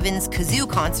Cousin Kevin's Kazoo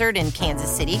Concert in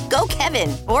Kansas City, go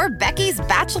Kevin, or Becky's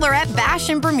Bachelorette Bash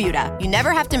in Bermuda, you never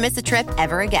have to miss a trip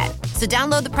ever again. So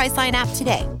download the Priceline app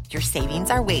today. Your savings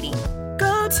are waiting.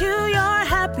 Go to your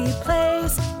happy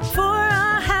place for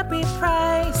a happy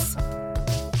price.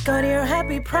 Go to your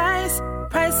happy price,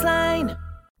 Priceline.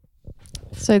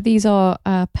 So these are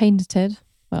painted.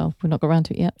 Well, we've not got around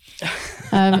to it yet.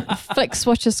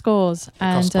 FlixWatcher scores. It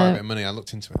cost quite a bit of money. I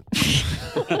looked into it.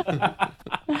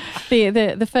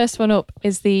 The first one up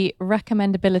is the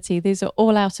recommendability. These are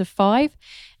all out of 5.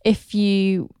 If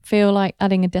you feel like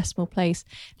adding a decimal place,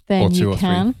 then you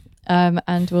can.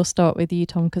 And we'll start with you,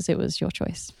 Tom, because it was your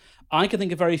choice. I can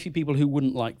think of very few people who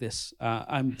wouldn't like this.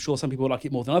 I'm sure some people like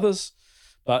it more than others.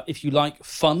 But if you like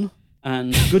fun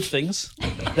and good things,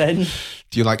 then...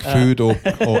 Do you like food or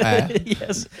air?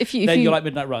 Yes. If you like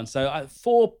Midnight Run. So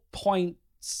 4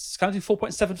 points... Can I do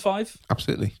 4.75?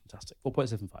 Absolutely. Fantastic.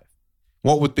 4.75.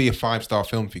 What would be a 5-star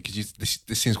film for you? Because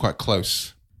this seems quite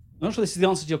close. I'm not sure this is the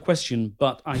answer to your question,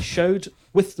 but I showed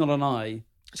With Not an Eye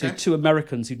to 2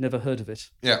 Americans who'd never heard of it.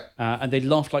 Yeah. And they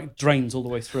laughed like drains all the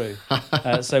way through.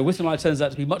 So With Not an Eye turns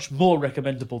out to be much more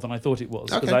recommendable than I thought it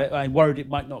was. Because I worried it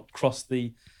might not cross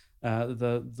the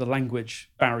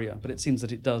language barrier, but it seems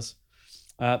that it does.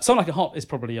 Some Like It Hot is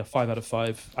probably a 5 out of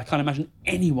 5. I can't imagine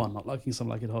anyone not liking Some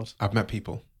Like It Hot. I've met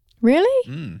people. Really?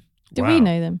 Do we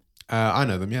know them? I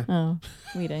know them, yeah. Oh,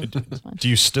 we don't. Do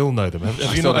you still know them?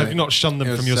 Have you not shunned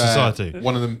them from your society?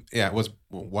 One of them, yeah, was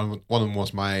one of them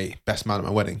was my best man at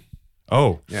my wedding.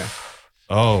 Oh. Yeah.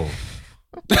 Oh.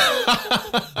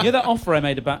 That offer I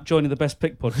made about joining the Best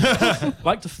Pick podcast? I'd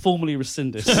like to formally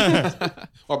rescind it.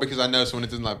 Well, because I know someone who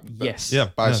doesn't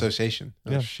like by association.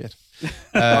 Oh, shit.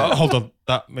 Hold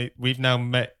on. We've now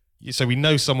met... So we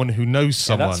know someone who knows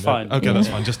someone. That's fine. Okay, that's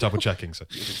fine. Just double checking. So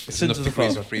it's enough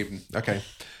degrees of freedom. Okay.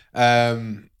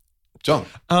 John?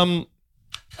 I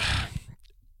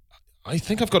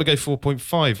think I've got to go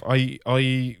 4.5.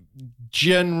 I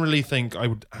generally think I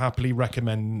would happily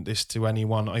recommend this to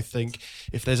anyone. I think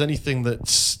if there's anything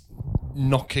that's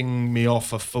knocking me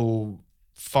off a full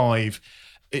 5,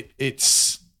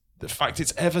 it's the fact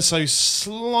it's ever so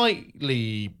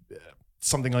slightly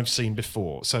something I've seen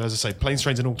before. So as I say, Planes,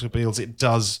 Trains and Automobiles, it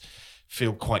does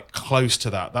feel quite close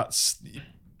to that.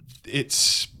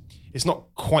 It's not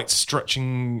quite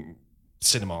stretching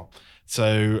cinema.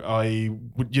 So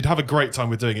you'd have a great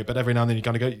time with doing it, but every now and then you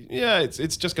kind of go, yeah, it's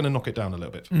just going to knock it down a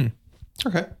little bit.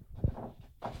 Okay.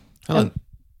 Helen?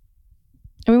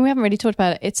 I mean, we haven't really talked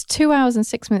about it. It's 2 hours and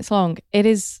 6 minutes long. It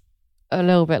is a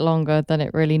little bit longer than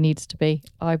it really needs to be.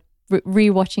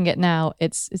 Rewatching it now,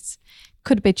 it's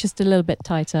could be just a little bit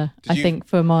tighter. I think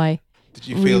for my Did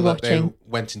you feel that they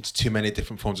went into too many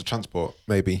different forms of transport?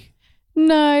 Maybe.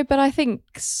 No, but I think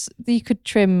you could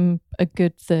trim a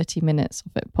good 30 minutes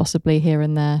of it, possibly here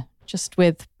and there, just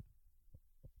with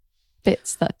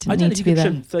bits that didn't need to be there. I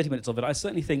don't think you could trim 30 minutes of it. I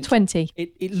certainly think 20.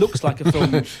 It looks like a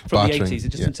film from the 80s,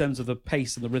 just in terms of the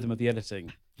pace and the rhythm of the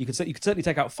editing. You could certainly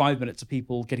take out 5 minutes of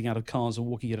people getting out of cars and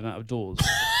walking in and out of doors,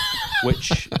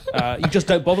 which you just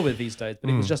don't bother with these days.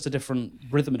 But it was just a different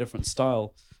rhythm, a different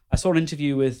style. I saw an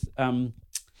interview with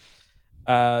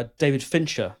David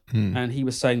Fincher, and he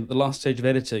was saying that the last stage of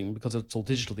editing, because it's all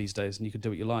digital these days and you can do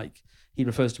what you like, he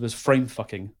refers to as frame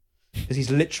fucking, because he's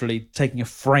literally taking a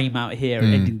frame out here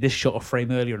and ending this shot a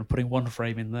frame earlier and putting one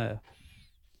frame in there.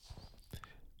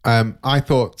 I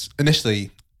thought initially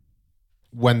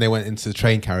when they went into the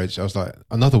train carriage, I was like,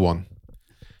 another one.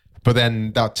 But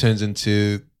then that turns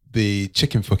into the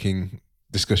chicken fucking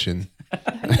discussion.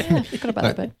 Yeah, forgot about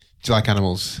that bit. Do you like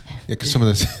animals? Yeah, because some of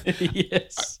this...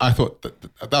 Yes. I thought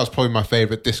that was probably my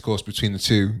favourite discourse between the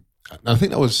two. I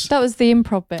think that was... That was the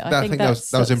improv bit. I think that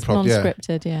was improv,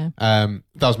 non-scripted, yeah.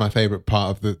 That was my favourite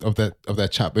part of their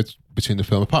chat between the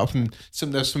film. Apart from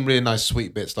there's some really nice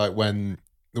sweet bits, like when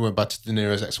they went back to De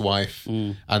Niro's ex-wife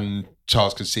and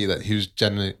Charles could see that he was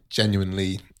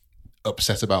genuinely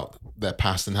upset about their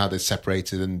past and how they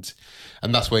separated, and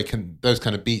that's where those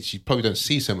kind of beats you probably don't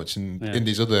see so much in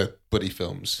these other buddy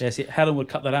films. Yeah, see, Helen would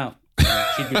cut that out.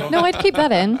 She'd be wrong. No, I'd keep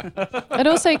that in. I'd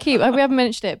also keep. We haven't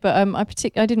mentioned it, but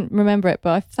I didn't remember it,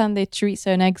 but I found the chorizo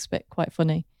and eggs bit quite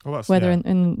funny. Oh, that's, whether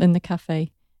in the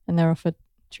cafe and they're offered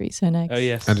chorizo and eggs. Oh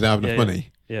yes, and they don't have enough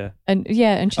money. Yeah, and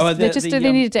they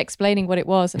needed explaining what it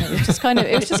was, and it was just kind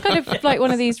of like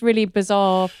one of these really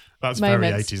bizarre. That's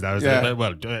moments. very 80s now, isn't it?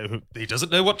 Well, he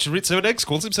doesn't know what chorizo and eggs,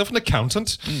 calls himself an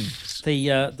accountant.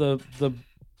 The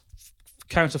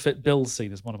counterfeit bills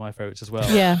scene is one of my favourites as well.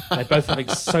 Yeah. They're both having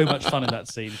so much fun in that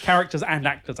scene. Characters and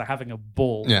actors are having a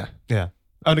ball. Yeah. Yeah.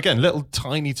 And again, little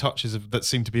tiny touches that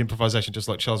seem to be improvisation, just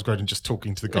like Charles Grodin just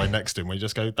talking to the guy next to him, where you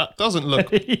just go, that doesn't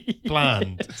look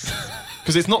planned.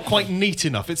 Because it's not quite neat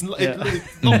enough. It's not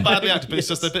badly acted, but it's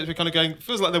just a bit of kind of going,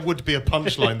 feels like there would be a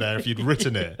punchline there if you'd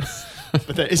written it.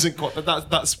 But there isn't quite, but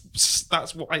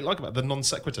that's what I like about the non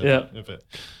sequitur of it.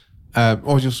 What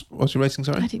was your rating,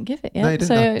 sorry? I didn't give it yet. No, you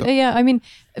didn't. So yeah, I mean,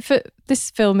 for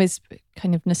this film is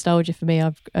kind of nostalgia for me.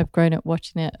 I've grown up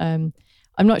watching it. I'm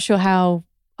not sure how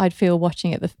I'd feel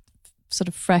watching it sort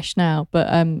of fresh now, but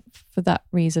for that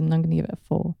reason, I'm going to give it a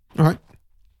 4. All right.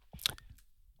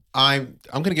 I'm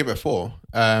going to give it a 4,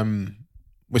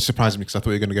 which surprised me because I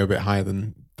thought you were going to go a bit higher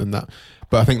than that.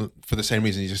 But I think for the same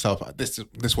reason as yourself, this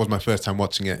was my first time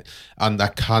watching it, and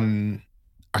I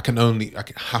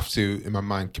have to, in my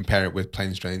mind, compare it with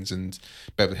Planes, Trains and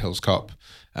Beverly Hills Cop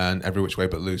and Every Which Way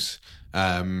But Loose.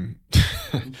 And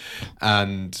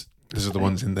those are the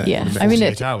ones in there. Yeah, I mean,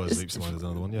 48 Hours leaps to mind as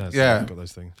another one. Yeah, so I've got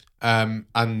those things.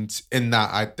 And in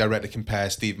that, I directly compare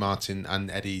Steve Martin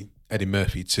and Eddie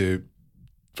Murphy to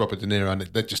Robert De Niro, and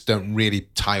they just don't really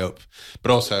tie up.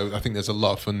 But also, I think there's a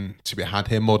lot of fun to be had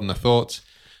here, more than I thought.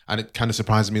 And it kind of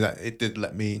surprised me that it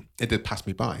did pass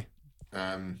me by.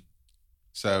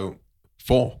 So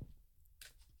 4.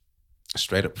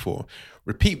 Straight up 4.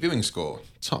 Repeat viewing score,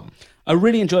 Tom. I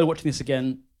really enjoyed watching this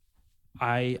again.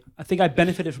 I think I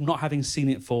benefited from not having seen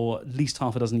it for at least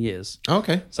half a dozen years.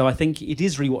 Okay. So I think it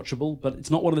is rewatchable, but it's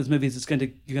not one of those movies that's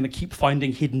you're going to keep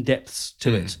finding hidden depths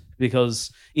to it,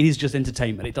 because it is just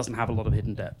entertainment. It doesn't have a lot of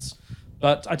hidden depths.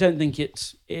 But I don't think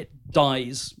it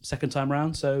dies second time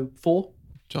round, so 4.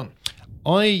 John.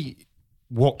 I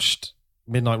watched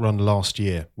Midnight Run last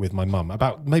year with my mum,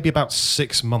 about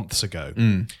 6 months ago.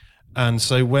 And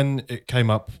so when it came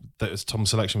up that Tom's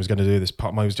Selection was going to do this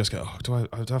part, I was just going, do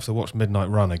I have to watch Midnight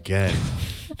Run again?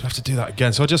 Do I have to do that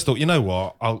again? So I just thought, you know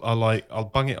what,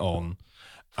 I'll bung it on,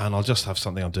 and I'll just have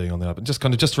something I'm doing on the other, just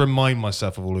to remind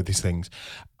myself of all of these things.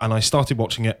 And I started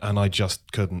watching it, and I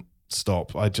just couldn't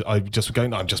stop. I just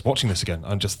going, I'm just watching this again.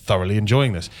 I'm just thoroughly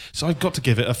enjoying this. So I've got to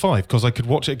give it a 5, because I could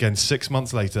watch it again 6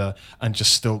 months later and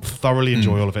just still thoroughly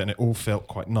enjoy all of it, and it all felt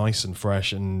quite nice and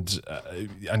fresh, and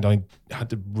I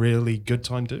had a really good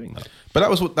time doing that. But that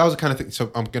was the kind of thing. So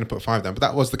I'm going to put 5 down. But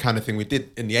that was the kind of thing we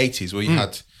did in the 80s, where you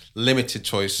had limited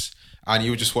choice, and you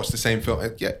would just watch the same film.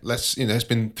 Yeah, it's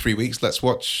been 3 weeks. Let's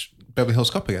watch Beverly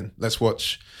Hills Cop again. Let's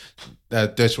watch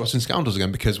Dirty Rotten Scoundrels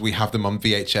again, because we have them on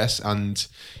VHS, and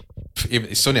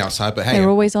it's sunny outside, but hey, they're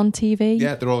always on TV.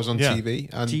 Yeah, they're always on TV.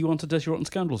 And do you want a Dirty Rotten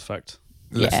Scoundrels fact?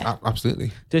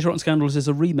 Absolutely. Dirty Rotten Scoundrels is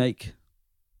a remake.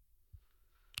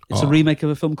 It's a remake of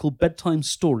a film called Bedtime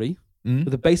Story,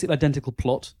 with a basically identical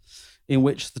plot, in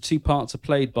which the two parts are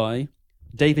played by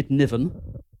David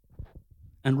Niven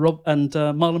and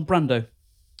Marlon Brando.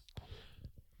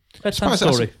 Bedtime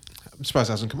Story. I'm surprised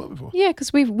it hasn't come up before. Yeah,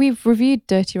 because we've reviewed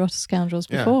Dirty Rotten Scoundrels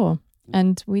before,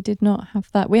 and we did not have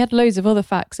that. We had loads of other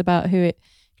facts about who it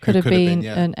could have been,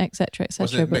 and etc. etc.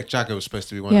 Wasn't it Mick Jagger was supposed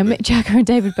to be one? Yeah, Mick Jagger and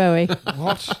David Bowie.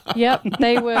 What? Yep,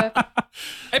 they were.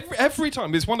 Every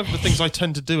time, it's one of the things I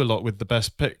tend to do a lot with the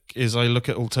best pick is I look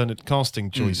at alternate casting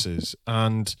choices,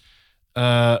 and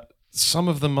some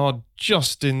of them are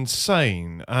just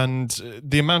insane. And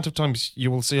the amount of times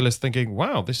you will see a list thinking,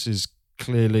 "Wow, this is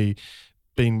clearly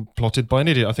been plotted by an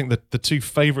idiot." I think that the two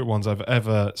favourite ones I've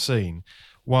ever seen.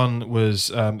 One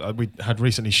was, we had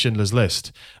recently Schindler's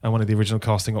List, and one of the original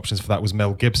casting options for that was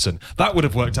Mel Gibson. That would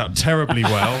have worked out terribly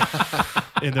well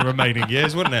in the remaining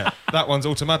years, wouldn't it? That one's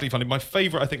automatically funny. My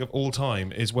favourite, I think, of all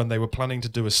time is when they were planning to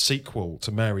do a sequel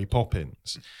to Mary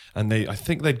Poppins, and I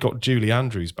think they'd got Julie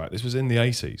Andrews back. This was in the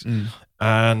 80s.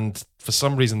 And for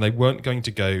some reason, they weren't going to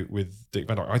go with Dick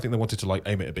Van Dyke. I think they wanted to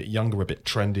aim it a bit younger, a bit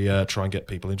trendier, try and get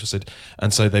people interested.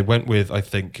 And so they went with, I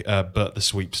think, Bert the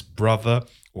Sweep's brother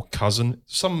or cousin,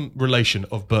 some relation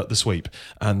of Bert the Sweep.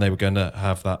 And they were going to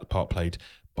have that part played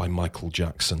by Michael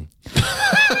Jackson.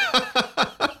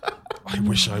 I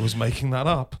wish I was making that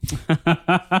up.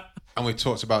 And we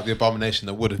talked about the abomination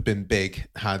that would have been big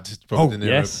had Robert De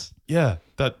Niro. Yes.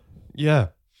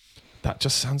 That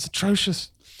just sounds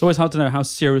atrocious. It's always hard to know how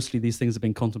seriously these things have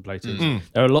been contemplated.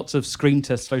 There are lots of screen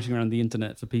tests floating around the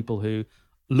internet for people who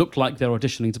look like they're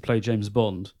auditioning to play James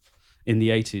Bond in the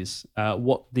 80s.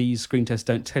 What these screen tests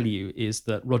don't tell you is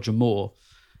that Roger Moore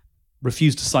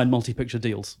refused to sign multi-picture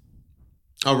deals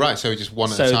Oh right, so just one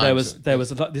at So a time. there was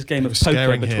this game of was poker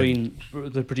scaring between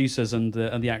the producers and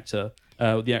the actor.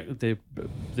 The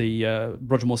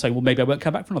Roger Moore saying, "Well, maybe I won't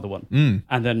come back for another one,"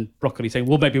 and then Broccoli saying,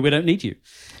 "Well, maybe we don't need you."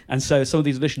 And so some of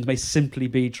these auditions may simply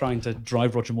be trying to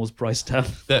drive Roger Moore's price down.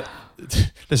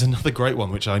 There's another great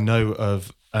one which I know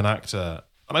of an actor,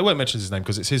 and I won't mention his name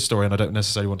because it's his story, and I don't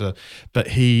necessarily want to. But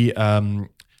he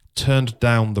turned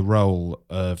down the role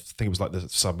of, I think it was like the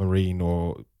submarine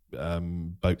or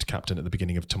boat captain at the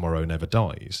beginning of Tomorrow Never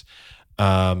Dies,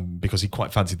 because he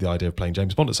quite fancied the idea of playing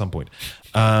James Bond at some point.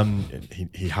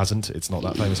 He hasn't. It's not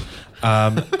that famous.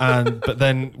 But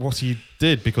then what he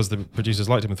did, because the producers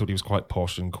liked him and thought he was quite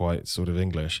posh and quite sort of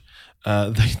English,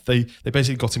 they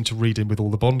basically got him to read in with all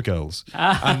the Bond girls,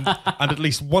 and at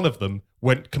least one of them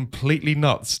went completely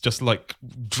nuts, just like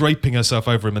draping herself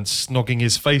over him and snogging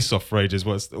his face off for ages.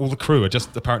 Whilst all the crew are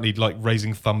just apparently like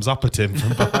raising thumbs up at him from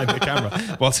behind the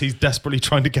camera, whilst he's desperately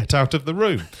trying to get out of the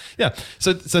room. Yeah,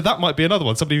 so that might be another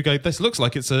one. Somebody who go, this looks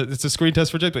like it's a screen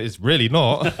test for a joke, but it's really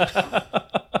not.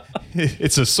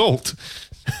 It's assault.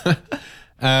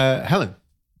 Helen.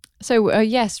 So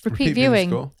yes, repeat viewing.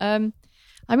 score.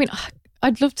 I mean,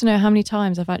 I'd love to know how many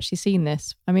times I've actually seen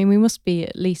this. I mean, we must be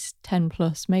at least 10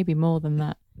 plus, maybe more than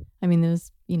that. I mean,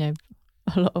 there's a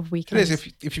lot of It weekends.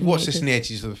 is. If you watched this in the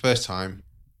 80s for the first time,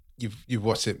 you've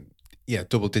watched it,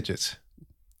 double digits.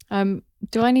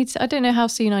 Do I need to? I don't know how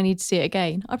soon I need to see it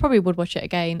again. I probably would watch it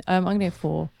again. I'm going to go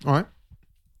 4. All right.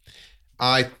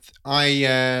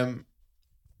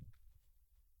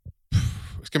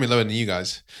 It's going to be lower than you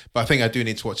guys, but I think I do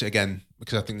need to watch it again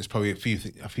because I think there's probably a few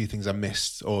things I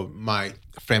missed, or my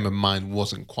frame of mind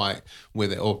wasn't quite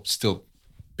with it, or still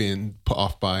being put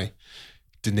off by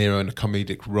De Niro in a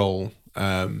comedic role,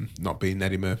 not being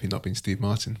Eddie Murphy, not being Steve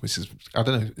Martin, which is, I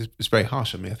don't know, it's very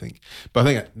harsh on me, I think. But I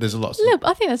think there's a lot.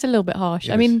 I think that's a little bit harsh.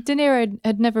 Yes. I mean, De Niro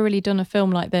had never really done a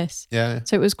film like this, Yeah.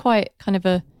 so it was quite kind of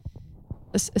a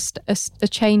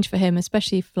change for him,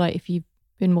 especially if you've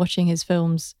been watching his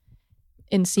films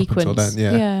in sequence. then,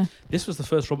 yeah. This was the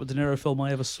first Robert De Niro film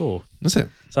I ever saw. That's it.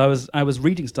 So I was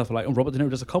reading stuff like, oh, Robert De Niro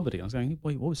does a comedy. I was going,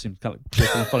 well, he always seems kind of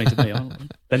cheerful and funny to me.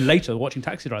 Then later, watching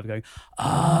Taxi Driver, going,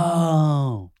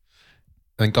 oh.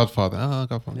 And Godfather. Oh,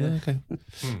 Godfather. Yeah,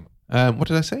 okay. What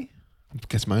did I say? I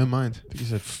guess my own mind. I think you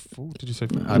said 4. Did you say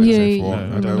 4? I didn't say 4. No, I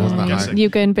don't know. It wasn't that high. You're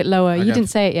going a bit lower. You Okay. didn't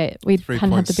say it yet. We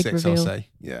hadn't had the big 3.6, reveal. I'll say.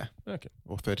 Yeah. Okay.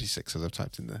 Or 36 as I've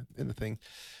typed in the thing.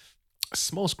 A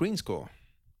small screen score.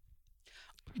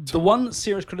 The one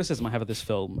serious criticism I have of this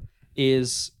film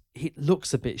is it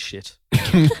looks a bit shit.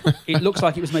 It looks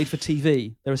like it was made for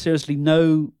TV. There's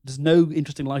no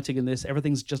interesting lighting in this.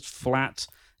 Everything's just flat.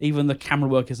 Even the camera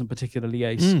work isn't particularly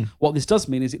ace. What this does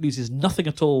mean is it loses nothing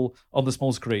at all on the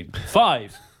small screen.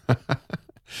 5.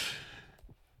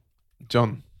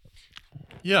 John.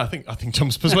 Yeah, I think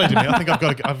Tom's persuaded me. I think I've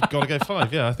got to go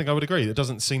 5. Yeah, I think I would agree. It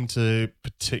doesn't seem to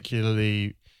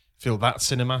particularly feel that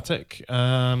cinematic.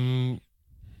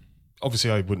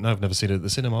 Obviously, I wouldn't have never seen it at the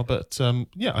cinema, but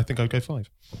yeah, I think I'd go 5.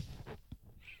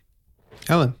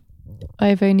 Helen.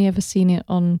 I've only ever seen it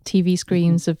on TV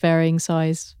screens of varying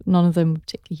size. None of them were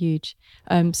particularly huge.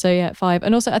 So yeah, 5.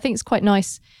 And also, I think it's quite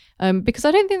nice because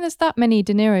I don't think there's that many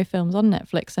De Niro films on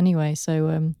Netflix anyway. So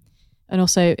and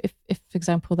also, if for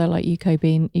example they're like Yuko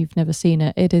Bean, you've never seen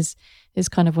it. It is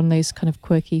kind of one of those kind of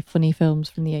quirky, funny films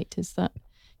from the 80s that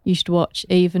you should watch.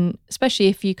 Even especially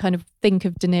if you kind of think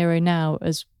of De Niro now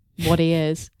as what he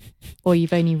is, or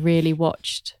you've only really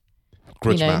watched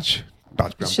Grudge Match.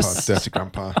 Bad Grandpa, just- Dirty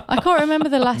Grandpa. I can't remember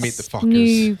the Meet the last Fockers.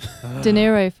 new De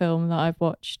Niro film that I've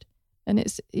watched, and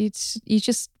it's you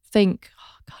just think,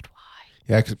 oh God, why?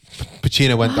 Yeah, because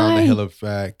Pacino went down the Why? hill of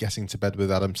getting to bed with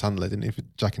Adam Sandler, didn't he, for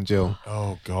Jack and Jill?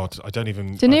 Oh God, I don't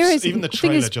even. De Niro's even the thing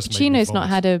trailer is, just made me Pacino's not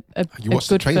vomit. had a You watched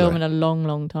the good trailer? film in a long,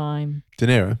 long time. De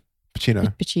Niro?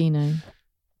 Pacino? Pacino.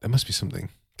 There must be something.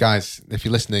 Guys, if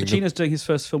you're listening... Pacino's doing his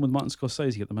first film with Martin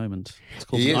Scorsese at the moment. It's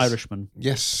called He The is. Irishman.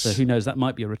 Yes. So who knows, that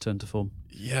might be a return to form.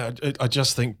 Yeah, I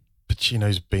just think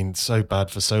Pacino's been so bad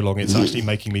for so long. It's actually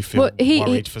making me feel Well, he-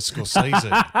 worried for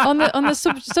Scorsese. on the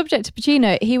subject of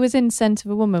Pacino, he was in Scent of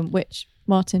a Woman, which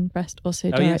Martin Brest also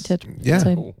Oh, yes. directed. Yeah.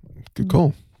 So Good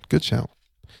call. Good shout.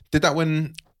 Did that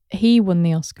win he won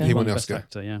the Oscar. He won the Best Oscar.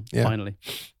 actor, yeah, Yeah. finally.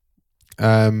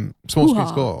 small screen Hoo-ha.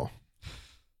 score?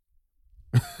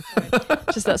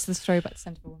 Just that's the throwback to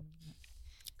Scent of a Woman.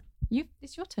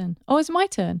 It's your turn. Oh, it's my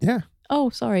turn. Yeah. Oh,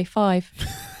 sorry, 5.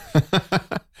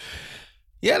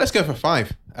 Yeah, let's go for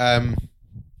 5.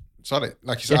 Sorry,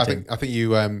 like you said, I think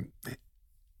you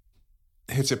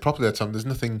hit it properly that time. There's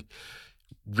nothing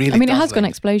really. I mean, it has got an dazzling.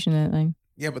 explosion in it, though.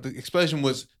 Yeah, but the explosion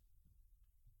was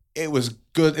it was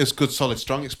good. It was good, solid,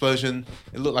 strong explosion.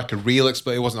 It looked like a real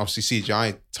explosion. It wasn't obviously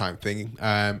CGI type thing,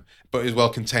 but it was well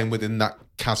contained within that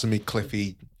chasmy,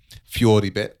 cliffy,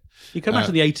 fjordy bit. You can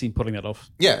imagine the A-Team pulling that off.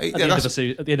 Yeah, at the end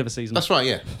of a season. That's right.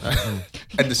 Yeah,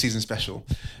 end of season special.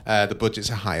 The budgets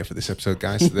are higher for this episode,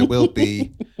 guys. So there will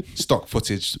be stock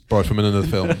footage borrowed from another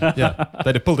film. Yeah,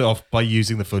 they'd have pulled it off by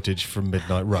using the footage from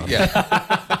Midnight Run.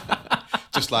 Yeah,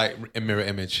 just like a mirror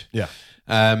image. Yeah.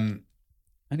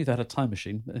 Only they had a time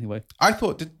machine. But anyway, I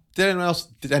thought, did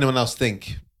anyone else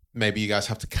think, maybe you guys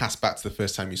have to cast back to the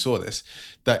first time you saw this,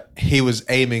 that he was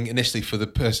aiming initially for the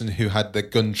person who had the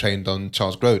gun trained on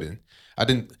Charles Grodin? I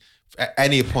didn't at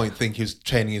any point think he was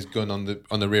training his gun on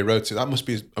the rear rotor. That must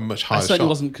be a much harder I certainly shot.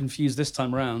 wasn't confused this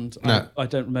time around. No. I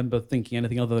don't remember thinking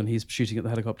anything other than he's shooting at the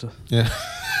helicopter. Yeah.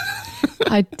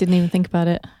 I didn't even think about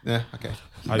it. Yeah, okay.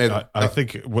 I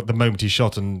think the moment he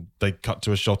shot and they cut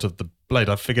to a shot of the blade,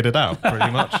 I figured it out pretty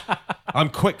much. I'm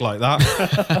quick like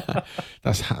that.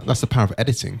 That's the power of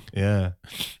editing. Yeah.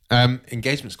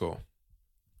 Engagement score.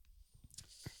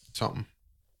 Tom.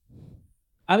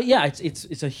 Yeah,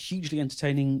 it's a hugely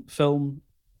entertaining film.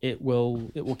 It will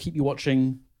keep you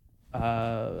watching.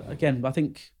 Again, I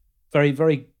think very,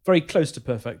 very, very close to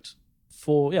perfect.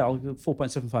 I'll go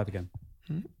 4.75 again.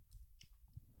 Mm-hmm.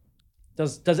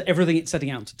 Does everything it's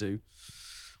setting out to do.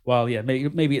 Well, yeah,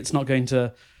 maybe it's not going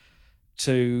to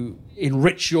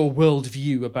enrich your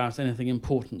worldview about anything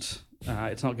important.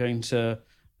 It's not going to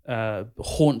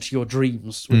haunt your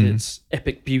dreams with its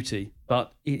epic beauty,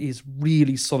 but it is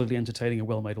really solidly entertaining and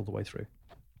well made all the way through.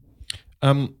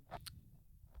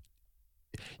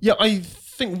 Yeah, I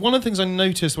think one of the things I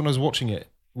noticed when I was watching it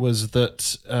was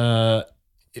that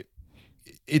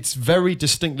it's very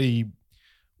distinctly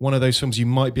one of those films you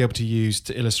might be able to use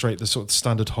to illustrate the sort of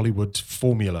standard Hollywood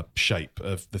formula shape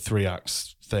of the 3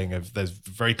 acts thing. There's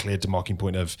a very clear demarking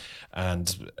point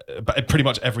but pretty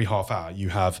much every half hour you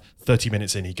have 30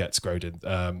 minutes in, he gets Grodin,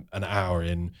 an hour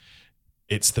in,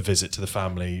 it's the visit to the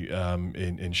family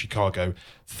in Chicago.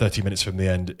 30 minutes from the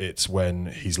end, it's when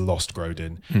he's lost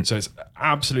Grodin. So it's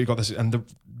absolutely got this. And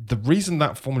the reason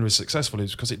that formula is successful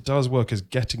is because it does work as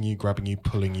getting you, grabbing you,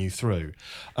 pulling you through.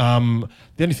 The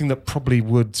only thing that probably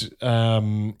would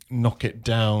knock it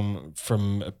down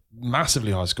from a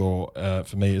massively high score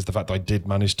for me is the fact that I did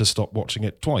manage to stop watching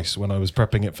it twice when I was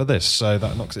prepping it for this. So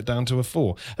that knocks it down to a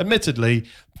 4. Admittedly,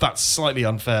 that's slightly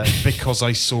unfair because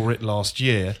I saw it last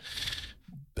year.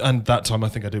 And that time I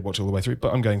think I did watch all the way through,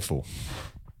 but I'm going 4.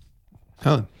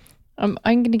 Helen? I'm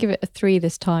going to give it a 3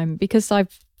 this time because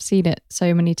I've seen it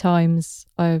so many times.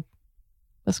 I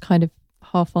was kind of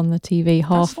half on the TV,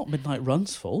 half. That's not Midnight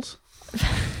Run's fault.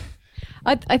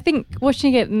 I think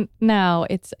watching it now,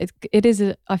 it is.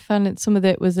 I found that some of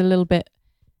it was a little bit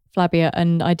flabbier,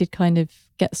 and I did kind of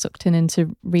get sucked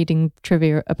into reading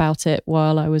trivia about it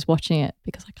while I was watching it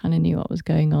because I kind of knew what was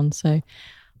going on. So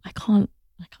I can't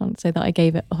say that I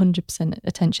gave it 100%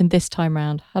 attention this time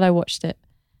round. Had I watched it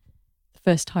the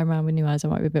first time round with new eyes, I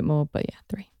might be a bit more, but yeah,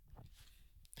 3.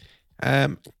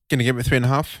 Gonna give it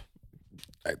 3.5.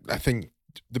 I think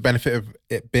the benefit of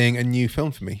it being a new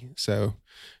film for me, so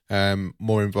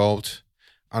more involved,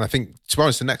 and I think to be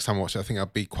honest, the next time I watch it, I think I'll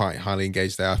be quite highly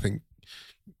engaged there. I think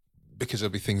because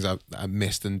there'll be things I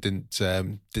missed and didn't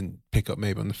pick up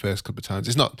maybe on the first couple of times.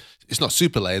 It's not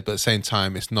super layered, but at the same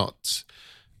time, it's not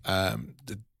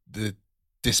the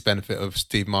disbenefit of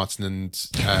Steve Martin and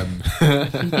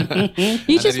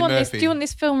you just want Murphy. Do you want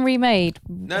this film remade?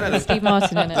 No. With Steve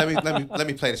Martin in it. Let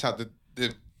me play this out.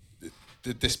 The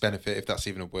disbenefit, if that's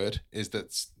even a word, is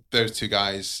that those two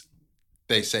guys,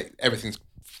 they say everything's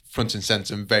front and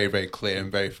center and very, very clear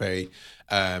and very, very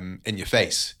in your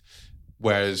face,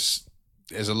 whereas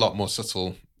there's a lot more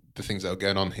subtle the things that are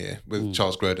going on here with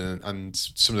Charles Grodin and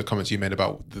some of the comments you made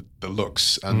about the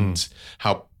looks and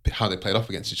how they played off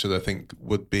against each other, I think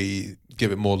would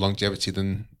give it more longevity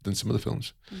than some other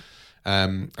films.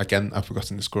 Again, I've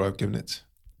forgotten the score I've given it.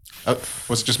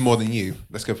 Was it just more than you?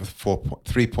 Let's go for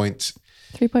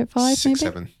 3.5 maybe?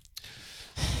 7.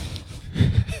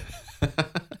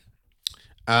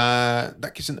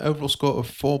 That gives an overall score of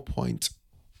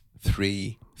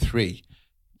 4.33.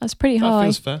 That's pretty high. That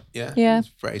feels fair. Yeah. It's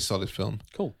a very solid film.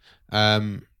 Cool.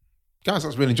 Guys,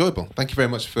 that's really enjoyable. Thank you very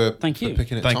much for picking it.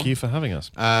 Thank Tom. you for having us.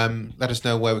 Let us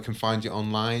know where we can find you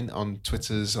online, on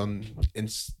Twitters, on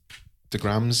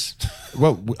Instagrams.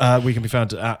 Well, we can be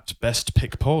found at Best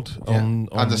Pick Pod on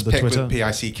the Twitter. With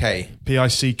PICK.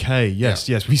 PICK,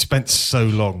 yes. We spent so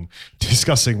long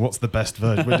discussing what's the best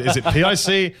version. Is it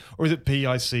PIC or is it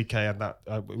PICK? And that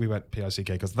we went PICK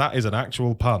because that is an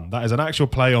actual pun. That is an actual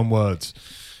play on words.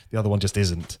 The other one just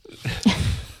isn't.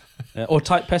 Or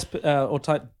type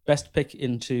best pick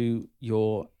into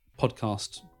your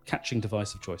podcast catching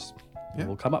device of choice. Yeah. It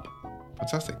will come up.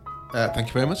 Fantastic. Thank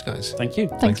you very much, guys. Thank you.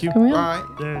 Thanks you. for coming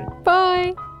on.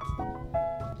 Bye. Bye.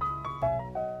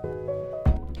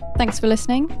 Thanks for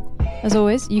listening. As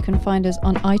always, you can find us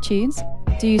on iTunes.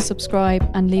 Do subscribe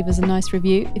and leave us a nice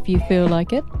review if you feel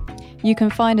like it. You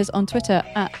can find us on Twitter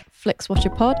at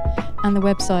FlixWatcherPod, and the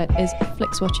website is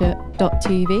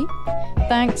flixwatcher.tv.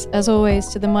 Thanks, as always,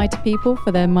 to the mighty people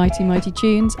for their mighty, mighty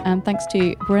tunes, and thanks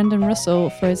to Brendan Russell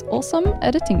for his awesome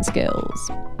editing skills.